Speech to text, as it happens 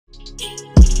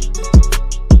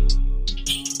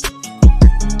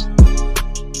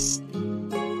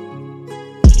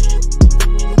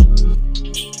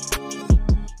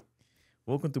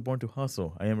Welcome to Born to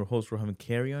Hustle. I am your host, Rohan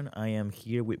Carrion. I am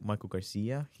here with Michael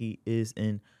Garcia. He is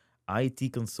an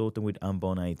IT consultant with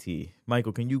Ambon IT.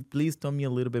 Michael, can you please tell me a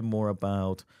little bit more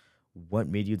about what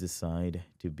made you decide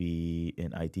to be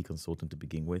an IT consultant to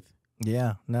begin with?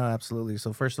 Yeah, no, absolutely.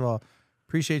 So first of all,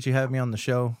 appreciate you having me on the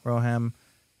show, Roham.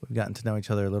 We've gotten to know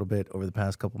each other a little bit over the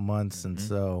past couple months, and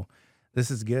so this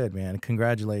is good, man.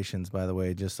 Congratulations, by the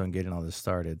way, just on getting all this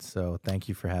started. So thank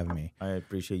you for having me. I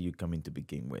appreciate you coming to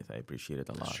begin with. I appreciate it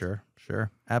a lot. Sure.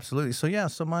 Absolutely. So yeah,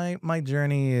 so my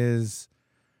journey is,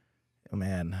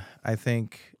 man, I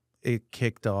think it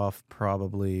kicked off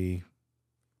probably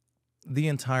the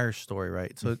entire story,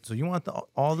 right? So you want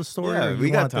all the story? Yeah, or you we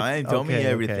got want time. Tell me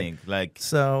everything. Like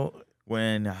So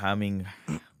when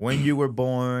you were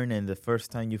born and the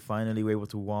first time you finally were able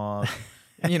to walk.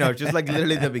 Just like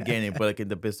literally the beginning, but like in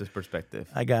the business perspective.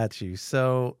 I got you.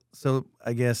 So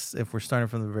I guess if we're starting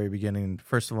from the very beginning,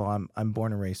 first of all, I'm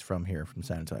born and raised from here, from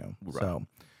San Antonio. Right.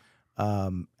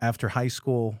 So after high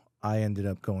school, I ended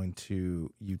up going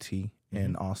to UT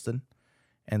in Austin.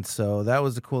 And so that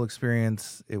was a cool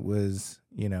experience. It was,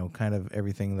 kind of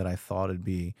everything that I thought it'd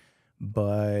be.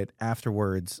 But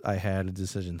afterwards, I had a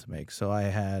decision to make. So I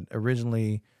had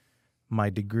originally, my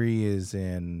degree is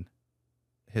in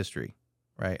history.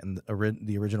 Right, and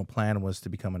the original plan was to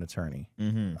become an attorney.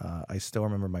 I still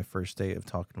remember my first day of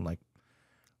talking to, like,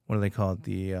 what do they call it,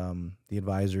 the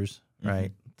advisors,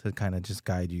 right, to kind of just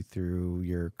guide you through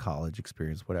your college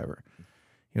experience, whatever.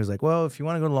 He was like, well, if you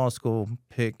want to go to law school,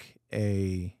 pick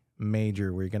a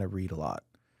major where you're going to read a lot.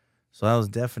 So I was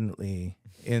definitely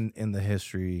in the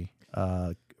history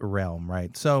realm,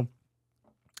 right? So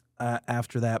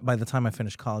after that, by the time I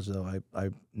finished college, though, I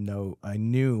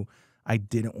knew I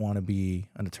didn't want to be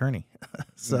an attorney.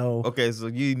 So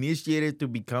you initiated to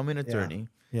become an attorney.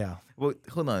 Yeah. Well,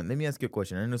 hold on. Let me ask you a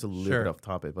question. I know it's a little bit off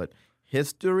topic, but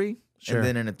history and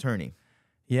then an attorney.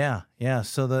 Yeah.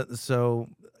 So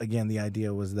again, the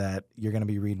idea was that you're going to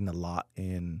be reading a lot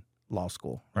in law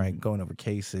school, right? Going over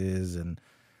cases and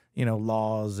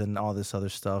laws and all this other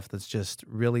stuff that's just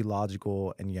really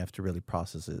logical, and you have to really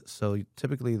process it. So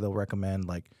typically they'll recommend,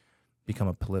 like, become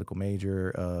a political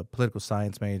major, political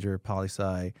science major,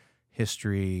 poli-sci,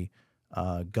 history,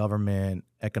 government,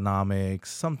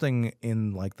 economics, something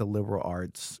in like the liberal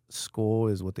arts school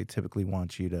is what they typically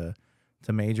want you to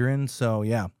major in. So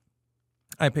yeah,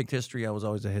 I picked history. I was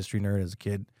always a history nerd as a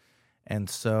kid. And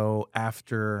so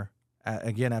after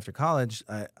college,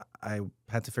 I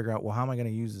had to figure out, well, how am I going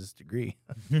to use this degree?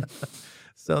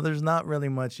 So there's not really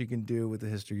much you can do with a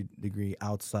history degree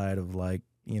outside of, like,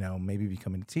 maybe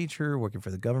becoming a teacher, working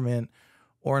for the government,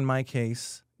 or in my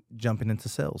case, jumping into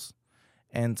sales.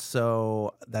 And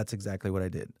so that's exactly what I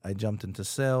did. I jumped into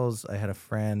sales. I had a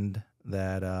friend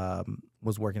that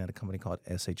was working at a company called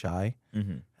SHI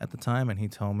at the time, and he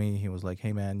told me, he was like,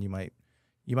 hey, man, you might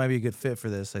be a good fit for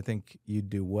this. I think you'd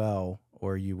do well,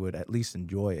 or you would at least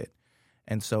enjoy it.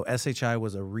 And so SHI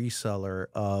was a reseller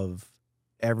of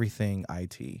everything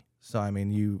IT. So, I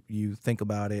mean, you think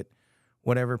about it,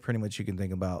 whatever pretty much you can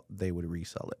think about, they would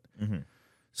resell it.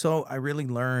 So I really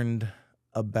learned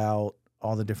about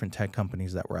all the different tech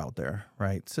companies that were out there,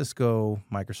 right? Cisco,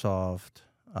 Microsoft.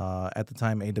 At the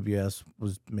time, AWS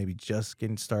was maybe just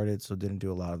getting started, so didn't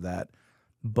do a lot of that.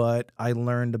 But I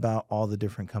learned about all the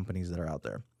different companies that are out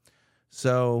there.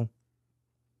 So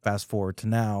fast forward to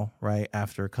now, right?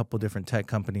 After a couple different tech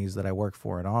companies that I work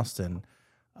for in Austin,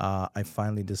 I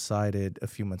finally decided a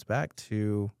few months back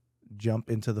to jump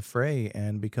into the fray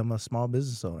and become a small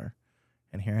business owner.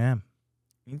 And here I am.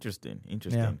 Interesting.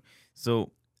 Yeah.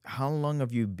 So how long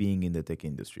have you been in the tech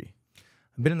industry?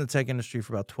 I've been in the tech industry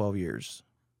for about 12 years.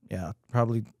 Yeah,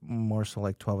 probably more so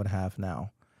like 12 and a half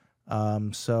now.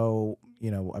 So,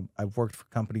 I've worked for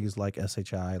companies like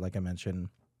SHI, like I mentioned.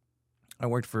 I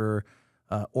worked for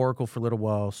Oracle for a little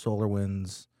while,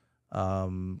 SolarWinds, a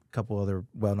couple other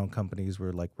well-known companies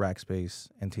were like Rackspace,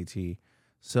 NTT.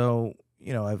 So,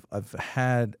 I've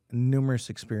had numerous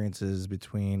experiences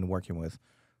between working with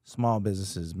small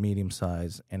businesses,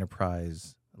 medium-sized,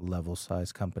 enterprise level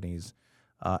size companies.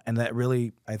 And that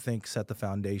really, I think, set the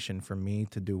foundation for me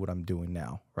to do what I'm doing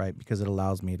now, right? Because it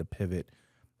allows me to pivot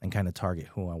and kind of target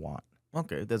who I want.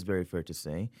 Okay, that's very fair to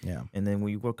say. Yeah. And then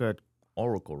when you work at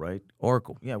Oracle, right?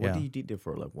 Oracle. Yeah, what did you do there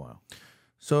for a while?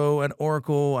 So at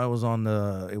Oracle, I was on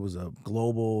it was a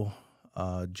global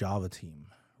Java team,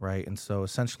 right? And so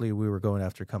essentially we were going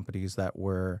after companies that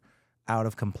were out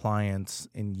of compliance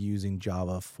in using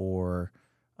Java for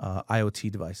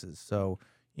IoT devices. So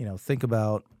think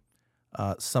about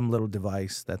some little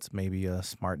device that's maybe a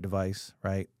smart device,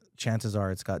 right? Chances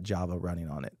are it's got Java running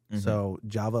on it. Mhm. So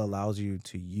Java allows you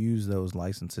to use those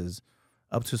licenses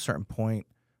up to a certain point,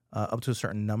 up to a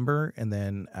certain number, and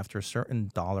then after a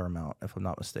certain dollar amount, if I'm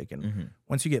not mistaken. Mhm.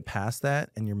 Once you get past that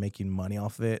and you're making money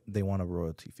off of it, they want a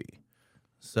royalty fee.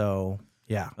 So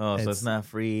yeah, Oh, so it's not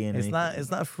free and it's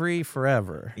not free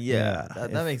forever. Yeah,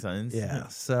 that makes sense. Yeah,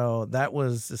 so that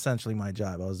was essentially my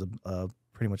job. I was a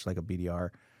pretty much like a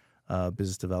BDR,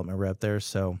 business development rep there.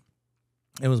 So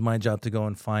it was my job to go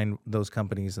and find those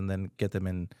companies and then get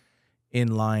them in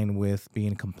line with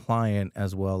being compliant,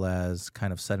 as well as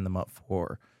kind of setting them up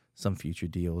for some future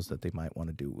deals that they might want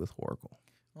to do with Oracle.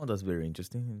 Oh, that's very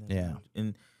interesting. Yeah.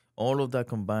 And all of that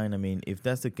combined, I mean, if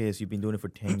that's the case, you've been doing it for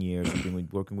 10 years, you've been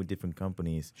working with different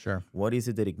companies. Sure. What is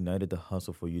it that ignited the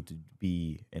hustle for you to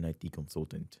be an IT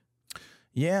consultant?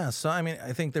 Yeah. So, I mean,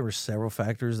 I think there were several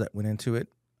factors that went into it.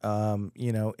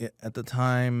 At the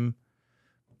time,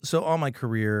 so all my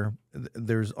career,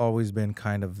 there's always been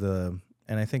kind of and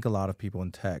I think a lot of people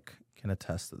in tech can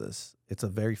attest to this. It's a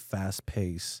very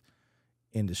fast-paced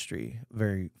industry,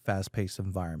 very fast-paced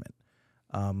environment.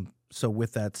 So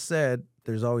with that said,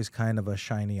 there's always kind of a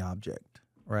shiny object,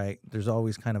 right? There's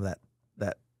always kind of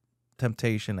that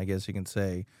temptation, I guess you can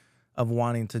say, of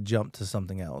wanting to jump to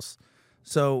something else.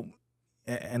 So,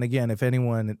 and again, if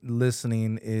anyone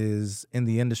listening is in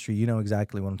the industry, you know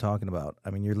exactly what I'm talking about.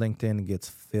 I mean, your LinkedIn gets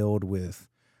filled with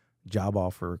job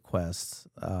offer requests,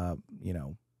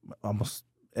 almost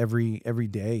every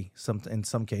day. In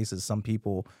some cases, some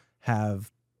people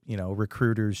have,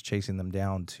 recruiters chasing them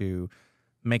down to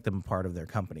make them a part of their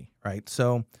company, right?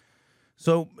 So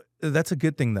that's a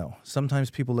good thing, though. Sometimes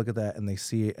people look at that and they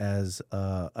see it as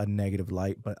a negative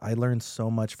light, but I learned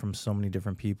so much from so many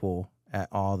different people at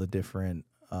all the different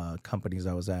companies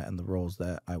I was at and the roles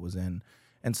that I was in.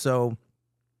 And so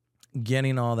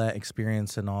getting all that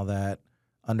experience and all that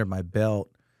under my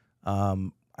belt,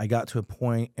 I got to a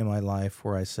point in my life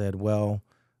where I said, well,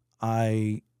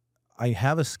 I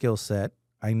have a skill set.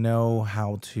 I know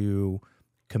how to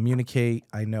communicate.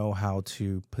 I know how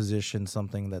to position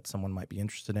something that someone might be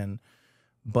interested in,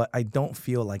 but I don't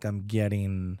feel like I'm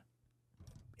getting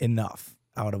enough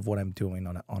out of what I'm doing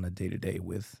on a day-to-day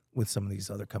with some of these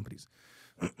other companies.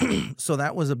 So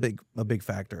that was a big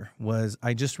factor. Was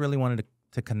I just really wanted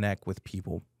to connect with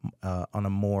people on a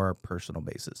more personal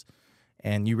basis.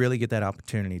 And you really get that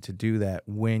opportunity to do that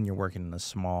when you're working in a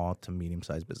small to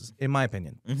medium-sized business, in my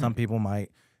opinion. Mm-hmm. Some people might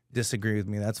disagree with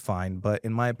me. That's fine. But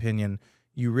in my opinion,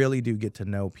 you really do get to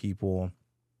know people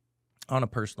on a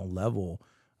personal level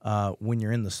when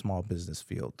you're in the small business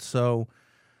field. So,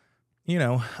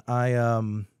 I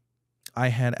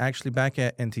had actually, back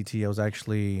at NTT, I was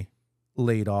actually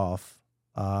laid off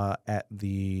at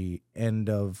the end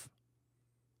of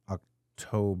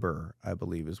October, I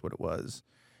believe is what it was.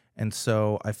 And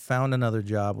so I found another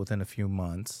job within a few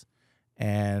months,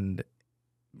 and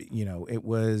it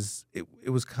was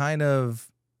kind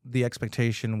of, the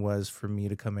expectation was for me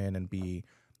to come in and be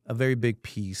a very big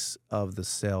piece of the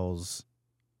sales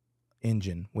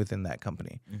engine within that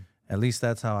company. Mm. At least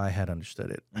that's how I had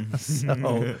understood it.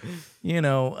 So,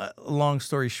 long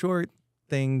story short,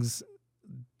 things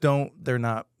we're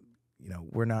not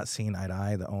seeing eye to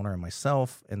eye, the owner and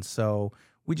myself. And so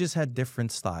we just had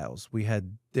different styles. We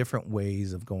had different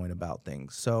ways of going about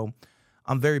things. So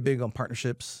I'm very big on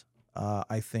partnerships.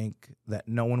 I think that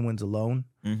no one wins alone.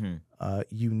 Mm-hmm.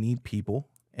 You need people.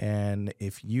 And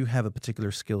if you have a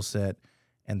particular skill set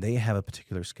and they have a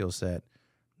particular skill set,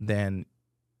 then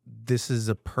this is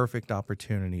a perfect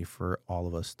opportunity for all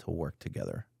of us to work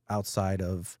together outside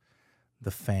of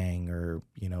the FANG or,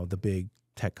 the big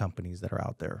tech companies that are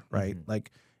out there, right? Mm-hmm.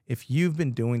 Like, if you've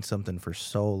been doing something for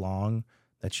so long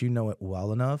that you know it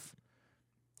well enough,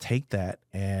 take that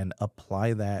and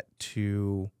apply that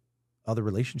to other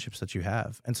relationships that you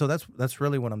have. And so that's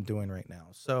really what I'm doing right now.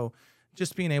 So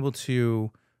just being able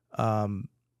to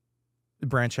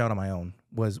branch out on my own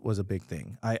was a big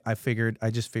thing. I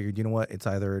just figured, you know what? It's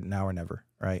either now or never,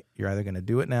 right? You're either going to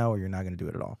do it now or you're not going to do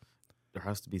it at all. There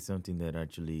has to be something that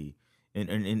actually,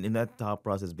 and that thought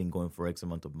process has been going for X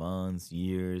amount of months,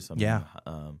 years.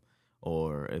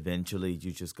 Or eventually you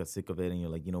just got sick of it and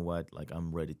you're like, you know what? Like,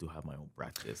 I'm ready to have my own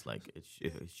practice. Like, it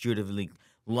should have like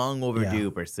long overdue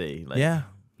per se. Like, yeah.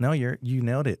 No, you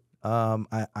nailed it.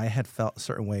 I had felt a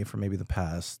certain way for maybe the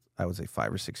past, I would say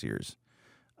 5 or 6 years.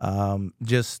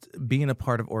 Just being a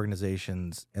part of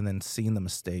organizations and then seeing the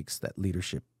mistakes that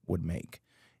leadership would make.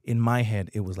 In my head,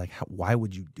 it was like, why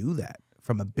would you do that?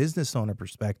 From a business owner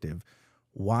perspective,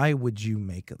 why would you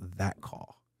make that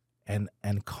call and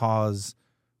cause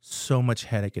so much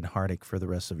headache and heartache for the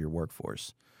rest of your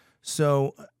workforce.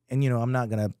 So, and I'm not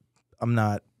gonna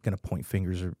point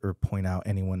fingers or point out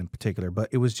anyone in particular, but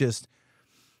it was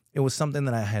something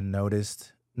that I had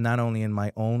noticed not only in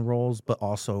my own roles, but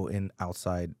also in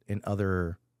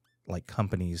other like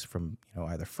companies from,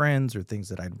 either friends or things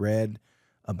that I'd read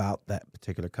about that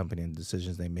particular company and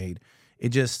decisions they made. It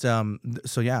just,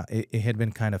 so yeah, it had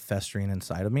been kind of festering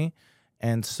inside of me.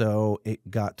 And so it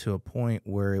got to a point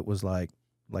where it was like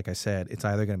I said, it's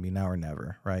either going to be now or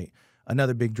never, right?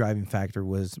 Another big driving factor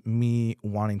was me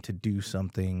wanting to do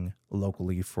something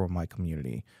locally for my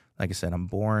community. Like I said, I'm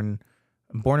born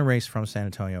and raised from San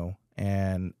Antonio,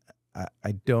 and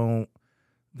I don't,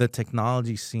 the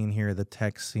technology scene here, the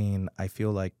tech scene, I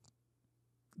feel like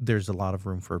there's a lot of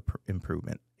room for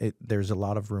improvement. There's a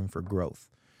lot of room for growth.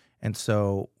 And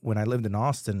so when I lived in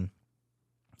Austin,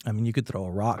 I mean, you could throw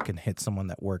a rock and hit someone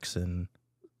that works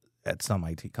at some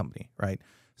IT company, right?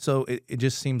 So it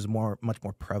just seems much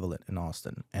more prevalent in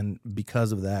Austin. And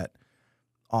because of that,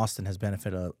 Austin has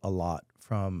benefited a lot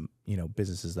from,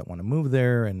 businesses that want to move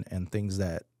there and things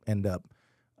that end up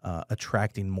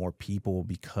attracting more people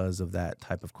because of that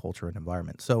type of culture and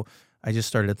environment. So I just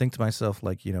started to think to myself,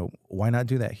 like, why not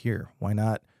do that here? Why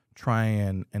not try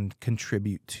and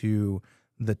contribute to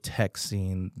the tech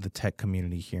scene, the tech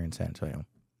community here in San Antonio?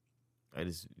 That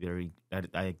is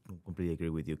I completely agree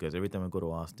with you, because every time I go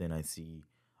to Austin, I see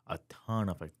a ton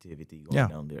of activity going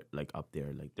down there, like up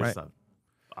there. Like there's a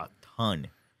ton.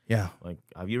 Yeah. Like,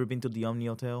 have you ever been to the Omni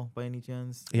Hotel by any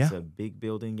chance? Yeah. It's a big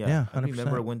building. Yeah, I 100%.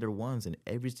 remember I went there once, and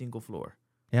every single floor,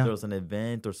 Yeah. there was an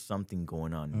event or something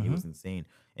going on. It was insane.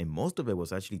 And most of it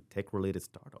was actually tech-related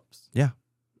startups. Yeah.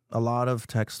 A lot of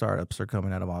tech startups are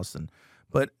coming out of Austin.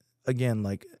 But again,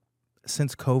 like,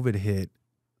 since COVID hit,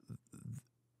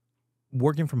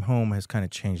 working from home has kind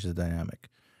of changed the dynamic,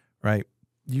 right?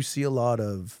 You see a lot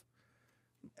of,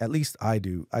 at least I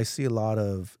do, I see a lot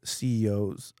of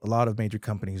CEOs, a lot of major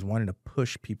companies wanting to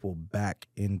push people back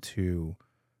into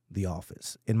the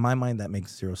office. In my mind, that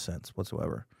makes zero sense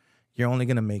whatsoever. You're only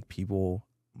going to make people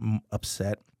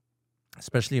upset,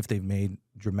 especially if they've made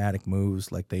dramatic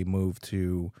moves, like they moved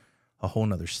to a whole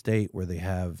nother state where they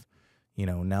have,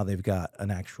 now they've got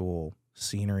an actual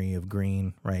scenery of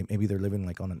green, right? Maybe they're living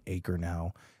like on an acre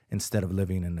now instead of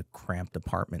living in a cramped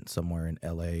apartment somewhere in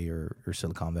LA or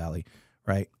Silicon Valley,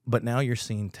 right? But now you're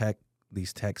seeing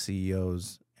these tech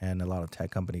CEOs and a lot of tech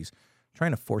companies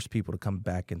trying to force people to come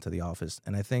back into the office.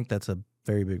 And I think that's a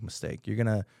very big mistake.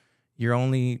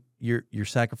 You're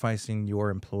sacrificing your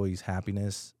employees'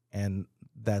 happiness, and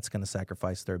that's going to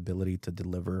sacrifice their ability to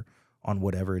deliver on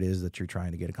whatever it is that you're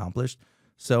trying to get accomplished.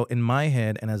 So in my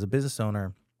head, and as a business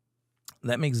owner,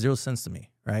 that makes zero sense to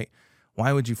me, right?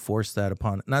 Why would you force that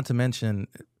upon? Not to mention,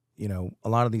 a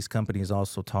lot of these companies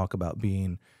also talk about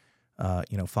being,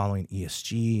 following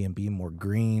ESG and being more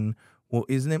green. Well,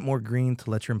 isn't it more green to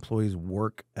let your employees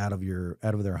work out of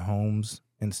their homes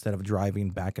instead of driving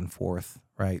back and forth,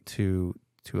 right, to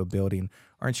a building?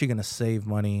 Aren't you going to save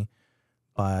money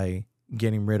by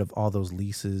getting rid of all those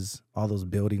leases, all those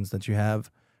buildings that you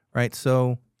have, right?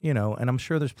 So, and I'm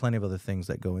sure there's plenty of other things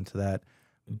that go into that.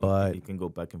 But you can go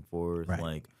back and forth, right.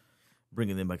 like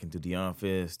bringing them back into the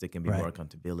office. There can be more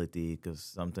accountability, because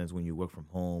sometimes when you work from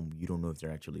home, you don't know if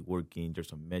they're actually working. There's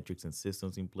some metrics and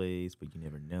systems in place, but you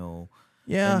never know.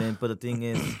 Yeah. But the thing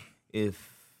is,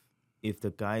 if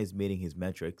the guy is meeting his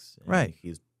metrics, and right,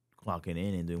 he's clocking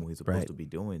in and doing what he's supposed to be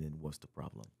doing, then what's the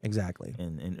problem? Exactly.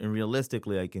 And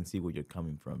realistically, I can see where you're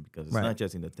coming from, because it's not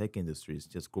just in the tech industry; it's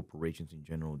just corporations in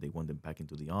general. They want them back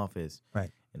into the office,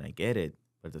 right? And I get it.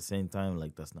 But at the same time,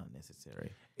 like, that's not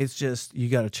necessary. It's just, you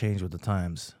got to change with the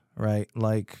times, right?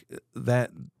 Like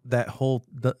that whole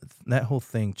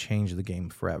thing changed the game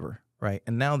forever, right?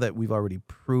 And now that we've already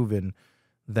proven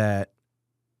that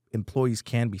employees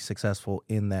can be successful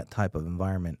in that type of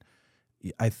environment,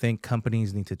 I think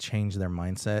companies need to change their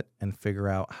mindset and figure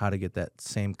out how to get that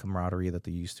same camaraderie that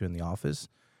they used to in the office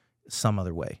some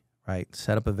other way, right?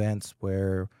 Set up events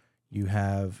where you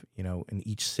have, in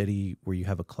each city where you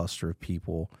have a cluster of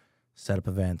people, set up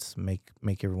events, make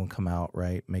everyone come out,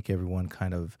 right? Make everyone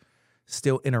kind of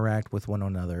still interact with one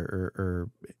another or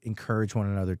encourage one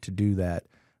another to do that.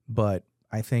 But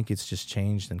I think it's just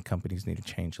changed, and companies need to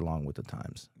change along with the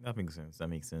times. That makes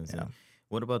sense. Yeah. And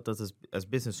what about us as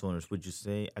business owners? Would you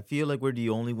say, I feel like we're the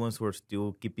only ones who are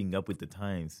still keeping up with the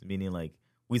times, meaning like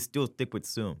we still stick with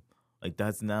Zoom. Like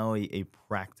that's now a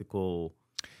practical.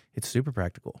 It's super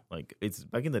practical. Like it's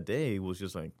back in the day, it was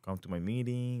just like come to my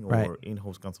meeting or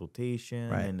in-house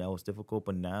consultation, and that was difficult.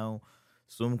 But now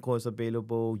Zoom call is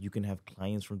available. You can have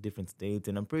clients from different states,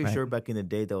 and I'm pretty sure back in the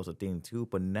day that was a thing too.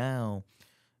 But now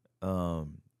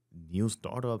um, new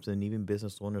startups and even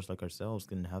business owners like ourselves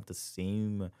can have the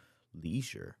same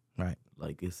leisure. Right.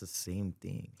 Like it's the same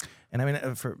thing. And I mean,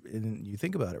 and you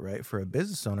think about it, right? For a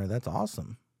business owner, that's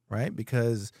awesome, right?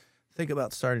 Because think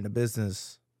about starting a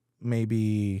business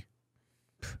maybe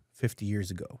 50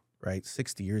 years ago, right?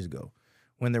 60 years ago,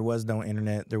 when there was no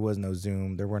internet, there was no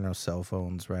Zoom, there were no cell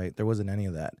phones, right? There wasn't any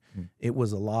of that. Mm. It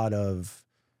was a lot of,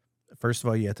 first of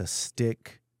all, you had to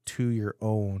stick to your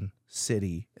own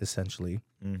city, essentially.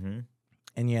 Mm-hmm.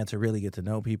 And you had to really get to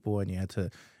know people, and you had to,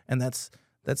 and that's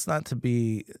not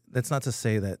to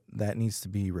say that that needs to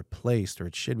be replaced or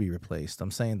it should be replaced.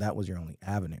 I'm saying that was your only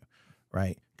avenue,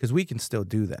 right? Because we can still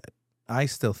do that. I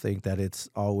still think that it's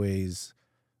always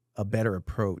a better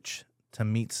approach to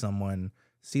meet someone,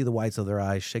 see the whites of their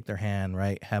eyes, shake their hand,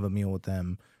 right? Have a meal with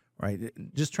them, right?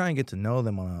 Just try and get to know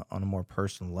them on a more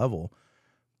personal level.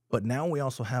 But now we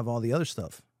also have all the other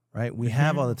stuff, right? We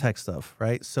have all the tech stuff,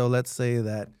 right? So let's say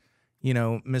that,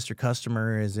 Mr.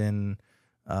 Customer is in,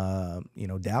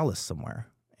 Dallas somewhere,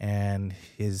 and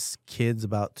his kid's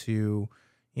about to,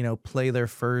 play their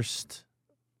first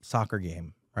soccer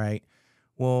game, right?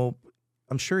 Well,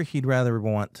 I'm sure he'd rather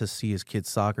want to see his kid's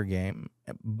soccer game,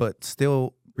 but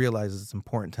still realizes it's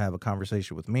important to have a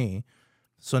conversation with me.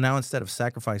 So now instead of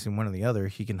sacrificing one or the other,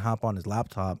 he can hop on his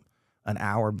laptop an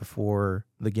hour before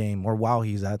the game or while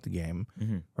he's at the game,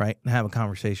 right? And have a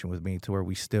conversation with me to where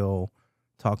we still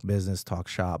talk business, talk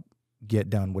shop, get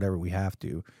done whatever we have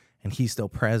to. And he's still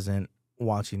present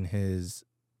watching his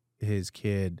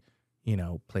kid,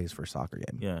 play his first soccer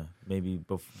game. Yeah, maybe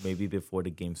before the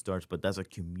game starts, but that's a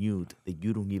commute that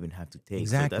you don't even have to take.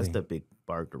 Exactly. So that's the big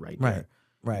bargain right there.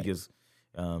 Right. Because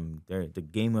the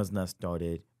game has not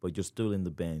started, but you're still in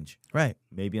the bench. Right.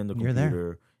 Maybe on the You're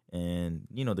computer. And,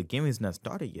 the game is not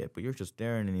started yet, but you're just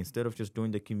there. And instead of just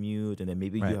doing the commute, and then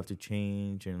maybe you have to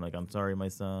change, and like, I'm sorry, my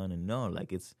son. And no,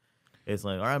 like, it's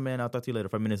like, all right, man, I'll talk to you later,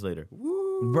 5 minutes later. Woo!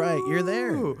 Right, you're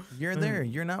there. You're there.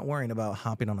 You're not worrying about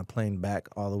hopping on a plane back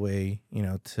all the way,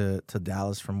 to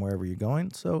Dallas from wherever you're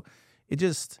going. So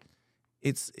it's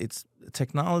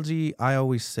technology, I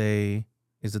always say,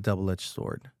 is a double-edged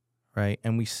sword, right?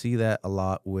 And we see that a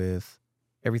lot with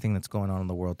everything that's going on in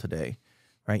the world today,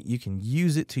 right? You can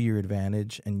use it to your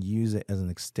advantage and use it as an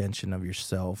extension of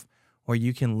yourself, or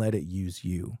you can let it use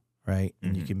you, right?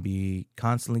 And you can be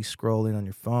constantly scrolling on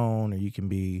your phone, or you can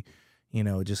be,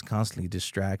 just constantly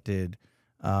distracted.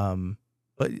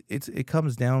 But it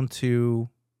comes down to,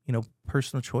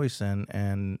 personal choice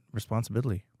and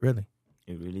responsibility, really.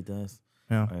 It really does.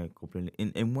 Yeah. I completely.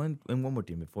 And one more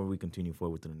thing before we continue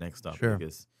forward to the next topic. Sure.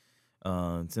 Because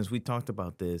since we talked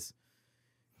about this,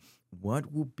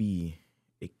 what would be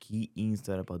a key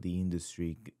insight about the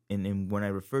industry? And when I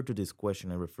refer to this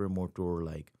question, I refer more to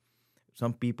like,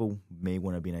 some people may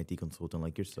want to be an IT consultant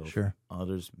like yourself. Sure.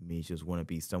 Others may just want to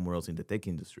be somewhere else in the tech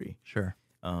industry. Sure.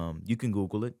 You can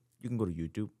Google it. You can go to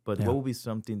YouTube. But what would be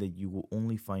something that you will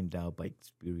only find out by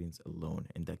experience alone?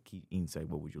 And that key insight,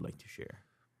 what would you like to share?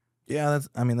 Yeah,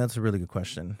 that's a really good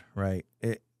question, right?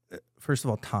 First of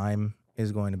all, time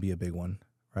is going to be a big one,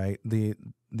 right? The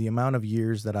amount of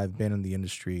years that I've been in the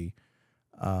industry,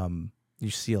 you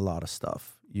see a lot of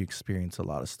stuff. You experience a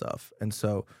lot of stuff. And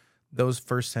so those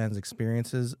firsthand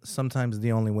experiences, sometimes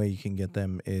the only way you can get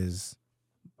them is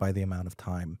by the amount of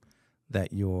time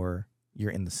that you're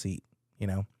in the seat,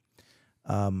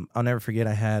 I'll never forget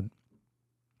I had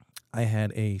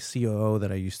a COO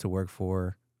that I used to work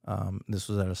for. This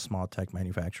was at a small tech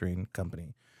manufacturing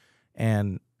company.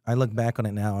 And I look back on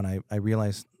it now and I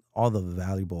realized all the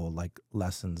valuable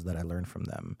lessons that I learned from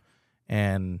them.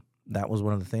 And that was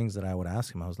one of the things that I would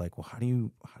ask him. I was like, well, how do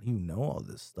you know all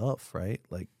this stuff, right?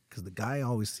 Like, because the guy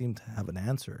always seemed to have an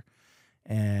answer.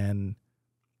 And,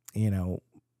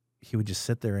 he would just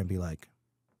sit there and be like,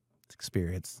 it's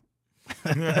experience.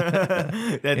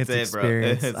 That's it's bro.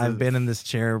 experience. I've been in this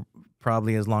chair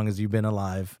probably as long as you've been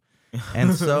alive.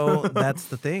 And so that's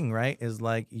the thing, right? Is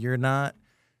like, you're not.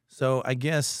 So I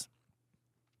guess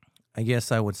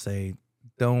I would say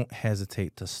don't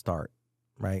hesitate to start,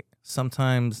 right?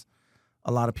 Sometimes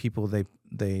a lot of people, they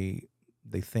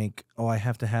think, oh, I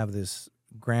have to have this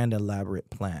grand elaborate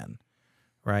plan,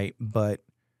 right? But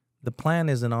the plan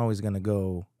isn't always going to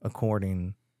go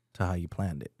according to how you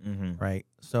planned it, right?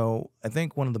 So I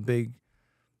think one of the big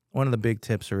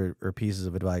tips or pieces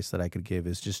of advice that I could give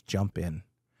is just jump in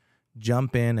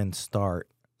and start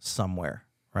somewhere,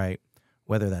 right?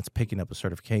 Whether that's picking up a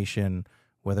certification,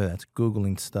 whether that's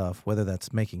Googling stuff, whether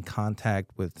that's making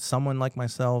contact with someone like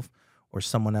myself or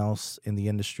someone else in the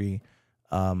industry,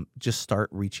 just start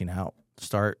reaching out,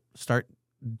 start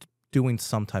doing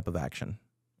some type of action.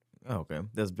 Oh, okay,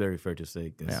 that's very fair to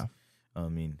say. 'Cause, Yeah. I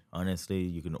mean, honestly,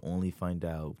 you can only find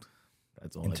out.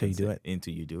 That's all I Until can you do say. it.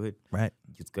 Until you do it, Right.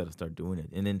 you just gotta start doing it.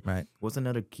 And then, Right. what's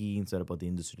another key insight about the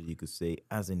industry that you could say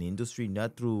as an industry,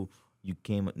 not through you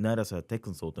came not as a tech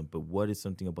consultant, but what is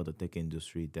something about the tech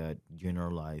industry that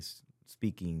generalized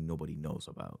speaking nobody knows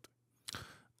about?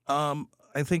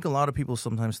 I think a lot of people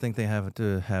sometimes think they have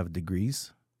to have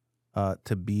degrees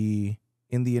to be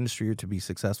in the industry or to be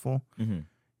successful. Mm-hmm.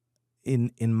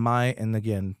 In my, and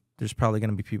again, there's probably going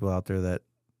to be people out there that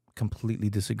completely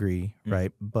disagree, Mm.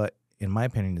 right? But in my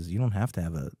opinion, is you don't have to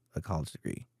have a college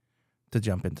degree to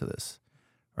jump into this,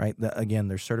 right? Again,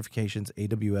 there's certifications.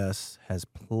 AWS has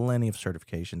plenty of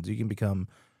certifications. You can become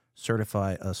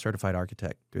a certified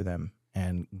architect through them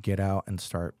and get out and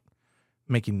start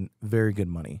making very good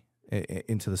money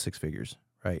into the six figures,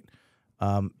 right?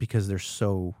 Because they're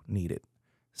so needed.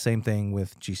 Same thing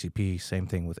with GCP. Same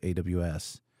thing with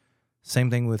AWS.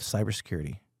 Same thing with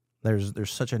cybersecurity.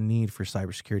 There's such a need for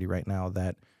cybersecurity right now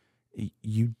that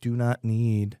you do not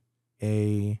need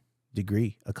a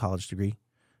degree, a college degree.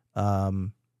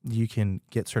 You can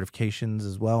get certifications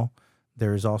as well.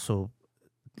 There's also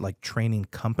like training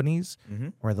companies Mm-hmm.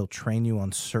 where they'll train you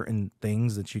on certain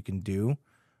things that you can do.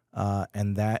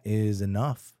 And that is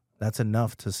enough. That's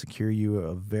enough to secure you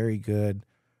a very good,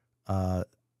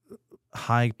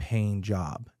 high-paying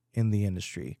job in the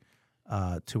industry,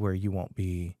 to where you won't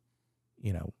be,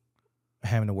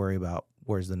 having to worry about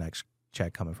where's the next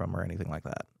check coming from or anything like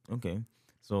that. Okay.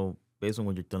 So based on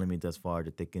what you're telling me thus far, the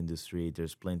tech industry,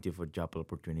 there's plenty of job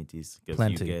opportunities because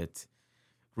you Plenty. get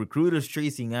recruiters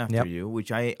chasing after Yep. you,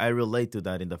 which I relate to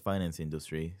that in the finance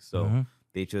industry. So Mhm.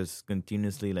 they just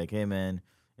continuously like, hey man,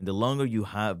 and the longer you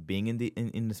have being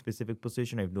in the specific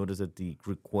position, I've noticed that the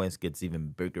request gets even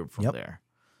bigger from Yep. there.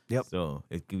 Yep. So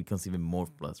it becomes even more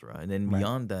plus, right? And then Right.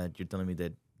 beyond that, you're telling me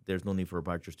that there's no need for a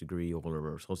bachelor's degree or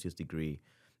an associate's degree.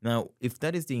 Now, if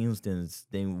that is the instance,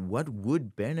 then what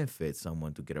would benefit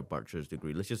someone to get a bachelor's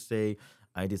degree? Let's just say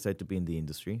I decide to be in the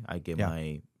industry. I get Yeah.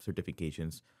 my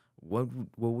certifications. What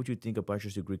would you think a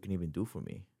bachelor's degree can even do for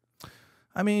me?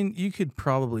 I mean, you could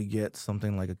probably get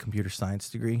something like a computer science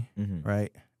degree, Mm-hmm.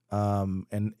 right?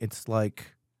 And it's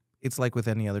like with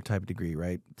any other type of degree,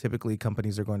 right? Typically,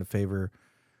 companies are going to favor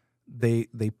they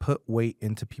put weight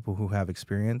into people who have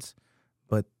experience,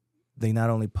 but they not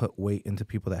only put weight into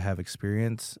people that have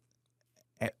experience,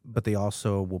 but they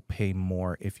also will pay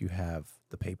more if you have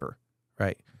the paper,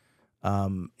 right?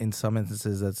 In some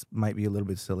instances, that's might be a little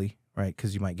bit silly, right?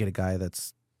 Because you might get a guy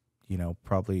that's,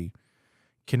 probably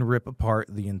can rip apart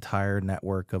the entire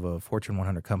network of a Fortune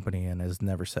 100 company and has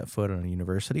never set foot on a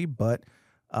university. But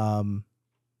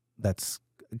that's,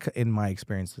 in my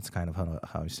experience, that's kind of how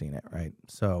I've seen it, right?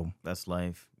 So That's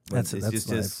life. That's It's life,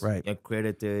 just right?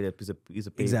 accredited a piece of paper.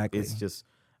 Exactly. It's just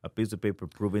a piece of paper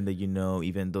proving that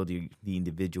even though the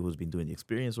individual who's been doing the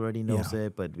experience already knows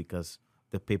it, but because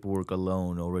the paperwork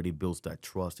alone already builds that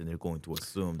trust, and they're going to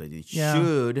assume that you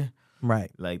should.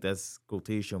 Right. Like that's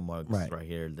quotation marks right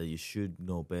here that you should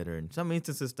know better. In some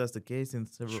instances, that's the case. In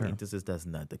several instances, that's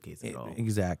not the case at all.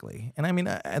 Exactly. And I mean,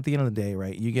 at the end of the day,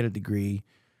 right, you get a degree.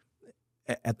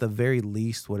 At the very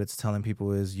least, what it's telling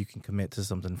people is you can commit to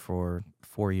something for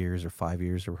 4 years or 5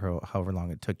 years or however long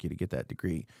it took you to get that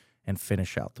degree and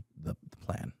finish out the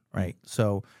plan, right?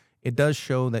 So it does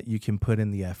show that you can put in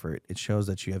the effort. It shows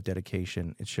that you have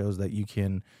dedication. It shows that you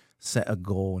can set a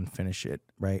goal and finish it,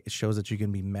 right? It shows that you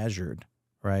can be measured,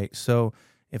 right? So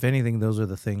if anything, those are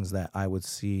the things that I would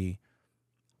see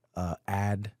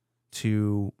add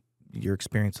to your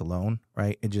experience alone,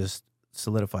 right? It just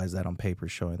solidifies that on paper,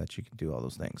 showing that you can do all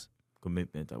those things.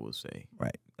 Commitment, I would say.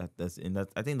 Right. I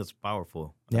think that's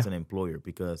powerful as an employer,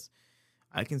 because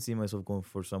I can see myself going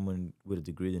for someone with a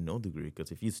degree than no degree.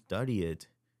 Because if you study it,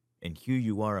 and here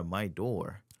you are at my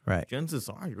door, right, chances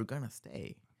are you're gonna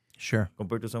stay. Sure.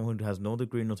 Compared to someone who has no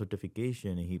degree, no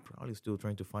certification, and he probably still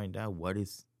trying to find out what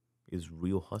is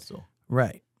real hustle.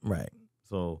 Right. Right.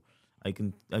 So I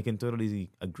can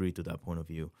totally agree to that point of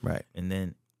view. Right. And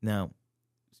then now,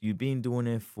 you've been doing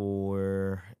it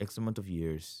for X amount of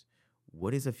years.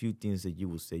 What is a few things that you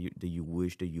would say that you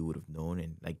wish that you would have known,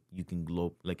 and like you can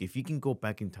like if you can go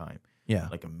back in time,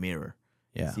 like a mirror,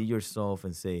 see yourself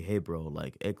and say, hey bro,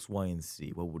 like X, Y, and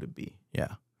Z, what would it be?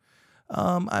 Yeah.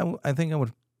 I think I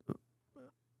would,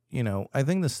 I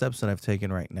think the steps that I've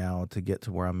taken right now to get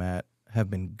to where I'm at have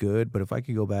been good, but if I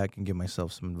could go back and give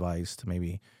myself some advice to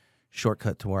maybe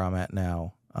shortcut to where I'm at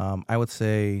now, I would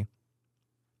say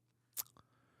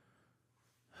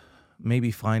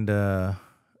maybe find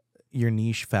your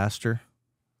niche faster,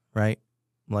 right?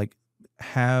 Like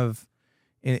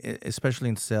especially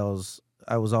in sales,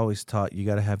 I was always taught you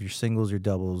got to have your singles, your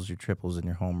doubles, your triples, and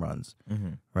your home runs,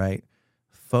 Mm-hmm. right?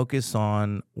 Focus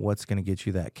on what's going to get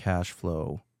you that cash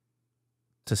flow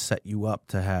to set you up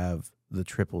to have the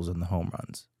triples and the home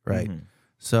runs, right? Mm-hmm.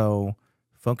 So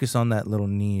focus on that little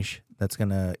niche that's going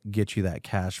to get you that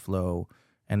cash flow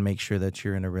and make sure that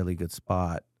you're in a really good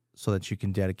spot so that you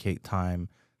can dedicate time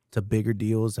to bigger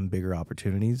deals and bigger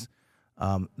opportunities.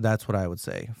 That's what I would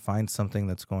say. Find something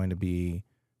that's going to be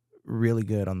really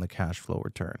good on the cash flow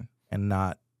return and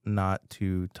not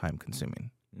too time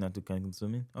consuming. Not too time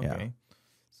consuming? Yeah. Okay.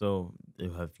 So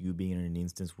have you been in an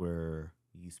instance where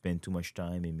you spend too much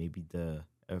time and maybe the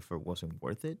effort wasn't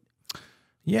worth it?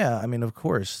 Yeah, I mean, of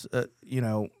course,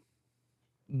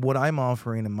 what I'm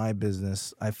offering in my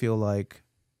business, I feel like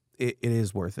it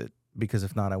is worth it, because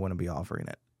if not, I wouldn't be offering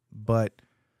it. But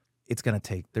it's going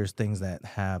to there's things that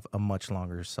have a much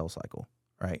longer sales cycle,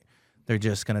 right? They're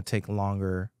just going to take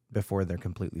longer before they're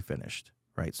completely finished,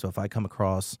 right? So if I come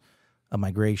across a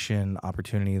migration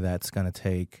opportunity that's going to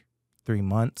take 3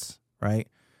 months, right?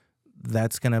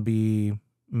 That's going to be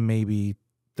maybe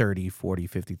 $30,000,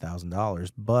 $40,000,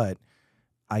 $50,000, but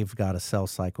I've got a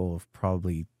sales cycle of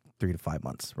probably 3 to 5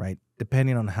 months, right?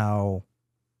 Depending on how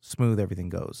smooth everything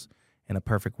goes. In a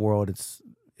perfect world,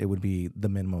 it would be the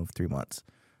minimum of 3 months.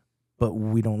 But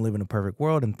we don't live in a perfect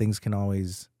world, and things can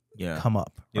always come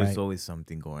up. There's right? always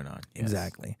something going on. Yes.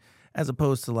 Exactly. As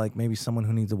opposed to like maybe someone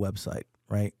who needs a website,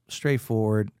 right?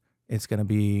 Straightforward. It's going to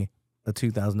be a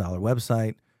 $2,000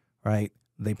 website, right?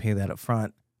 They pay that up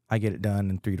front. I get it done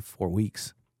in 3 to 4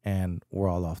 weeks, and we're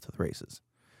all off to the races.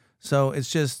 So it's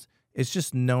just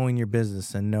knowing your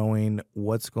business and knowing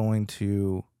what's going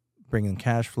to bring in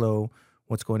cash flow,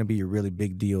 what's going to be your really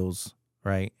big deals,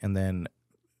 right? And then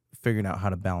figuring out how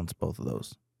to balance both of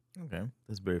those. Okay,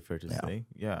 that's very fair to say.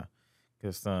 Yeah,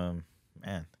 because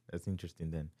man, that's interesting.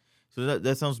 Then, so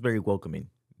that sounds very welcoming.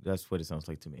 That's what it sounds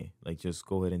like to me. Like, just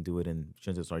go ahead and do it, and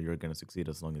chances are you're gonna succeed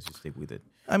as long as you stick with it.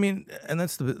 I mean, and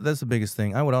that's the biggest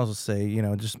thing. I would also say,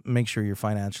 just make sure you're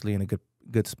financially in a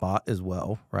good spot as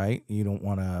well, right? You don't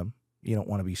want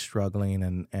to be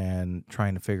struggling and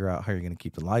trying to figure out how you're going to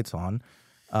keep the lights on.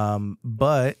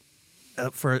 But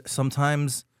for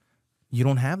sometimes you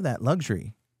don't have that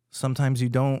luxury. Sometimes you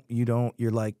don't.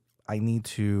 You're like, I need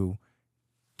to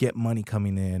get money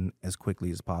coming in as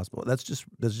quickly as possible. That's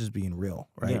just being real,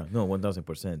 right? Yeah, no,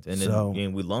 1,000%. And So-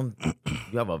 then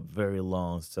you have a very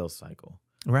long sales cycle.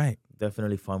 Right.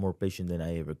 Definitely far more patient than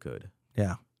I ever could.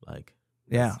 Yeah. Like,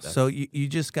 Yeah. that's- So you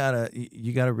just gotta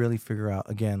really figure out,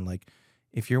 again, like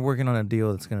if you're working on a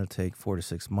deal that's gonna take 4 to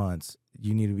 6 months,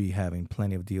 you need to be having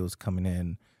plenty of deals coming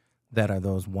in that are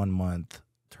those 1 month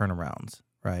turnarounds,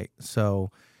 right?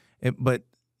 So,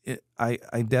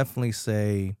 I definitely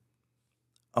say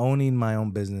owning my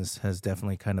own business has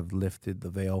definitely kind of lifted the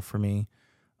veil for me.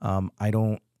 I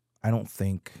don't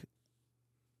think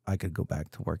I could go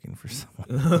back to working for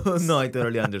someone. No, I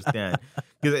totally understand.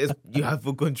 Because you have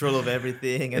full control of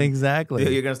everything. And Exactly.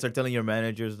 you're going to start telling your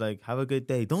managers, like, have a good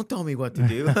day. Don't tell me what to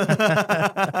do.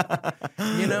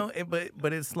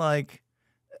 But it's like,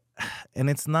 and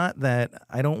it's not that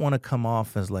I don't want to come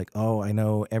off as like, oh, I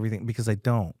know everything, because I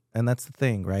don't. And that's the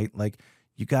thing, right? Like,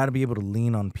 you got to be able to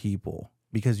lean on people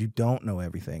because you don't know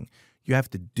everything. You have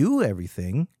to do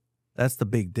everything. That's the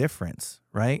big difference,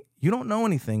 right? You don't know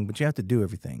anything, but you have to do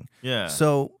everything. Yeah.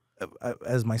 So,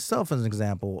 as myself as an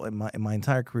example, in my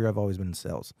entire career, I've always been in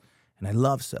sales, and I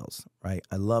love sales, right?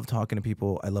 I love talking to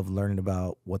people. I love learning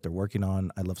about what they're working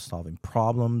on. I love solving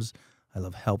problems. I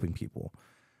love helping people.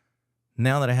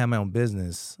 Now that I have my own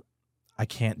business, I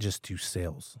can't just do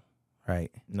sales, right?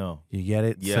 No. You get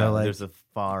it? Yeah, So, like, there's a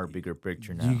far bigger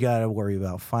picture now. you got to worry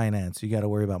about finance. You got to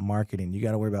worry about marketing. You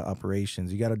got to worry about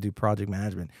operations. You got to do project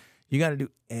management. You got to do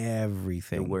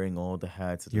everything. You're wearing all the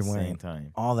hats at You're the wearing same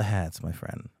time. all the hats, my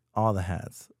friend. All the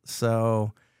hats.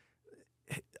 So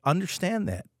understand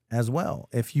that as well.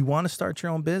 If you want to start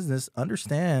your own business,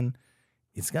 understand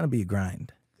it's going to be a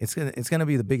grind. It's going to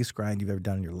be the biggest grind you've ever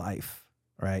done in your life,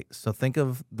 right? So think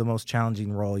of the most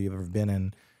challenging role you've ever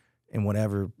been in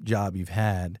whatever job you've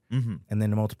had, Mm-hmm. and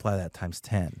then multiply that times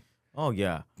 10. Oh,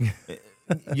 yeah.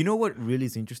 You know what really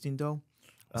is interesting, though?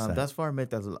 What's that? That's why I met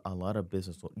that a lot of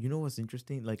business. You know what's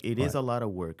interesting? Like, it is What? a lot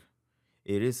of work.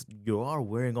 You are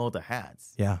wearing all the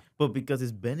hats. Yeah. But because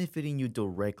it's benefiting you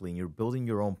directly and you're building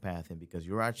your own path, and because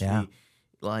you're actually Yeah.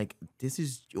 like this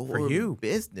is your For you.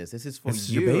 business. This is for This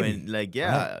is your you, baby. and like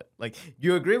like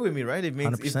you agree with me, right? It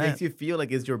makes 100%. you feel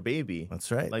like it's your baby.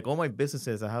 That's right. Like all my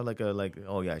businesses, I have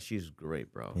oh yeah, she's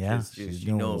great, bro. Yeah, she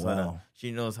doing knows how to well.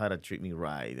 she knows how to treat me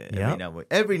right. Yep.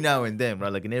 Every now and then,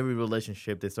 right? Like in every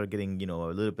relationship, they start getting a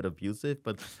little bit abusive,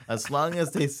 but as long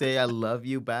as they say I love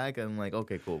you back, I'm like,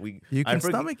 okay, cool. You can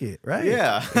stomach it, right?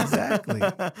 Yeah, Exactly.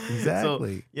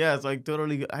 So I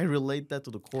totally I relate that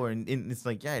to the core, and it's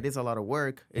like it is a lot of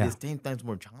work. It is 10 times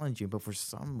more challenging, but for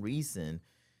some reason,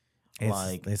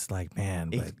 it's like man,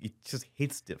 but it just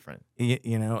hits different.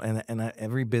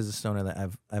 Every business owner that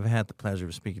I've had the pleasure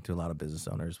of speaking to a lot of business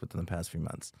owners within the past few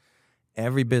months.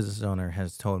 Every business owner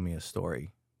has told me a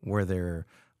story where they're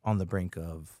on the brink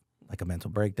of like a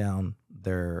mental breakdown.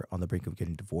 They're on the brink of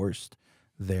getting divorced.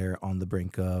 They're on the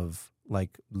brink of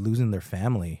like losing their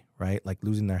family, right? Like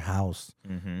losing their house,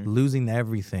 losing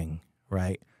everything,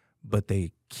 right? But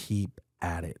they keep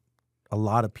at it. A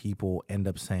lot of people end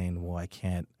up saying, well, I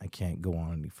can't go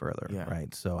on any further,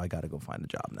 right? So I got to go find a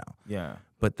job now. Yeah.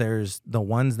 But there's the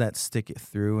ones that stick it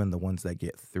through and the ones that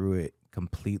get through it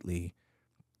completely,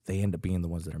 they end up being the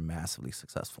ones that are massively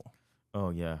successful.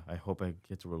 Oh yeah, I hope I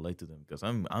get to relate to them because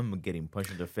I'm getting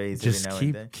punched in the face Just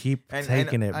every now keep and then. keep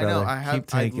taking it, brother.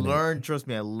 I learned. Trust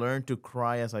me, I learned to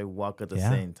cry as I walk at the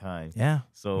same time. Yeah.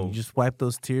 So you just wipe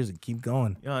those tears and keep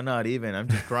going. No, not even. I'm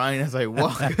just crying as I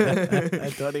walk. I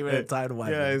don't even have time to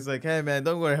wipe. Yeah, it's like, hey man,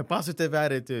 don't worry. Positive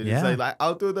attitude. Yeah. It's like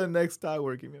I'll do the next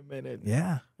hour. Give me a minute.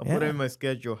 Yeah. I'll put it in my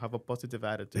schedule. Have a positive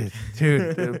attitude,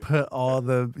 dude. Put all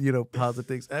the positive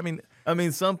things. I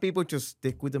mean, some people just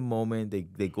stick with the moment.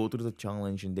 They go through the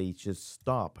challenge and they just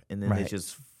stop, and then they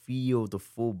just feel the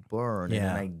full burn.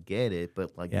 Yeah. And I get it,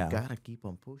 but like you gotta keep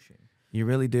on pushing. You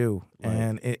really do,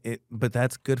 and but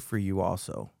that's good for you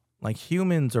also. Like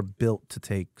humans are built to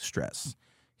take stress.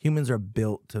 Humans are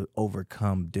built to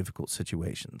overcome difficult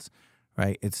situations,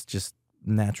 right? It's just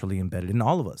naturally embedded in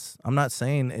all of us. I'm not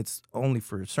saying it's only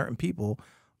for certain people.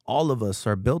 All of us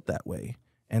are built that way.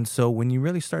 And so when you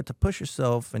really start to push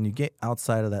yourself and you get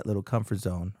outside of that little comfort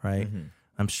zone, right? Mm-hmm.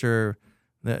 I'm sure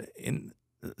that in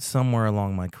somewhere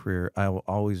along my career, I will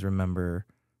always remember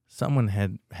someone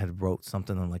had wrote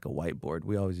something on like a whiteboard.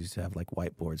 We always used to have like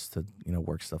whiteboards to,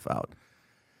 work stuff out.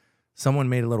 Someone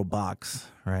made a little box,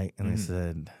 right? And they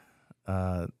said,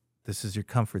 this is your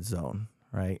comfort zone,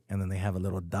 right? And then they have a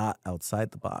little dot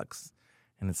outside the box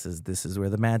and it says, this is where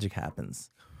the magic happens.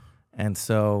 And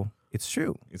so it's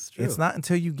true. It's true. It's not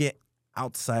until you get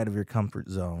outside of your comfort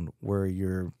zone where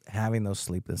you're having those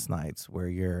sleepless nights, where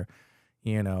you're,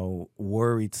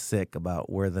 worried sick about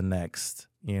where the next,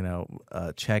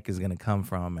 check is going to come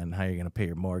from and how you're going to pay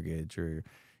your mortgage or,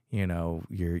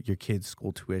 your kid's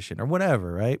school tuition or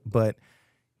whatever, right? But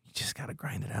you just got to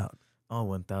grind it out. Oh,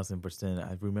 1,000%.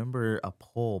 I remember a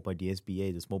poll by the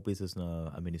SBA, the Small Business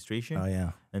Administration. Oh,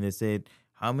 yeah. And they said,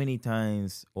 how many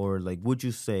times or like would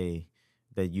you say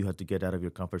that you have to get out of your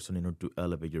comfort zone in order to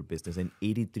elevate your business? And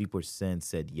 83%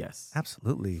 said yes.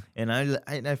 Absolutely. And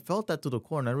I felt that to the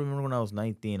core. And I remember when I was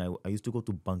 19, I used to go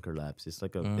to Bunker Labs. It's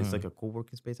like a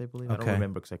co-working space, I believe. Okay. I don't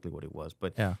remember exactly what it was.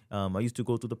 But I used to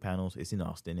go to the panels. It's in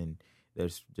Austin. And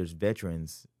there's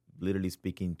veterans literally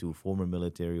speaking to former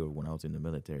military or when I was in the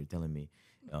military telling me,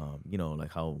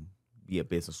 like how be a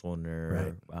business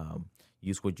owner, right.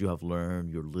 Use what you have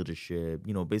learned, your leadership,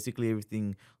 basically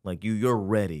everything like you're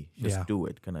ready. Just do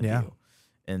it kind of deal.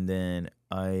 And then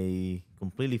I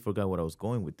completely forgot what I was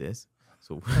going with this.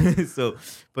 So,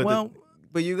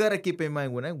 but you got to keep in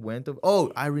mind when I went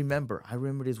to, I remember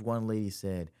this one lady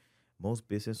said, most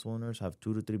business owners have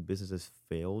 2 to 3 businesses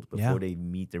failed before they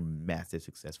meet their massive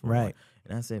successful one.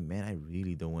 And I said, man, I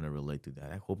really don't want to relate to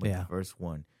that. I hope my first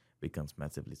one becomes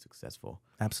massively successful.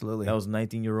 Absolutely. That was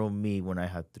 19-year-old me when I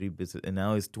had 3 businesses, and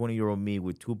now it's 20-year-old me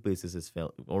with 2 businesses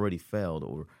already failed,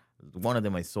 or one of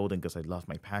them I sold because I lost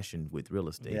my passion with real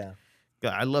estate. Yeah,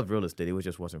 I love real estate. It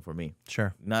just wasn't for me.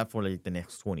 Sure. Not for like the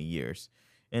next 20 years.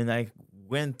 And I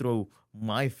went through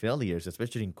my failures,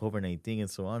 especially in COVID-19 and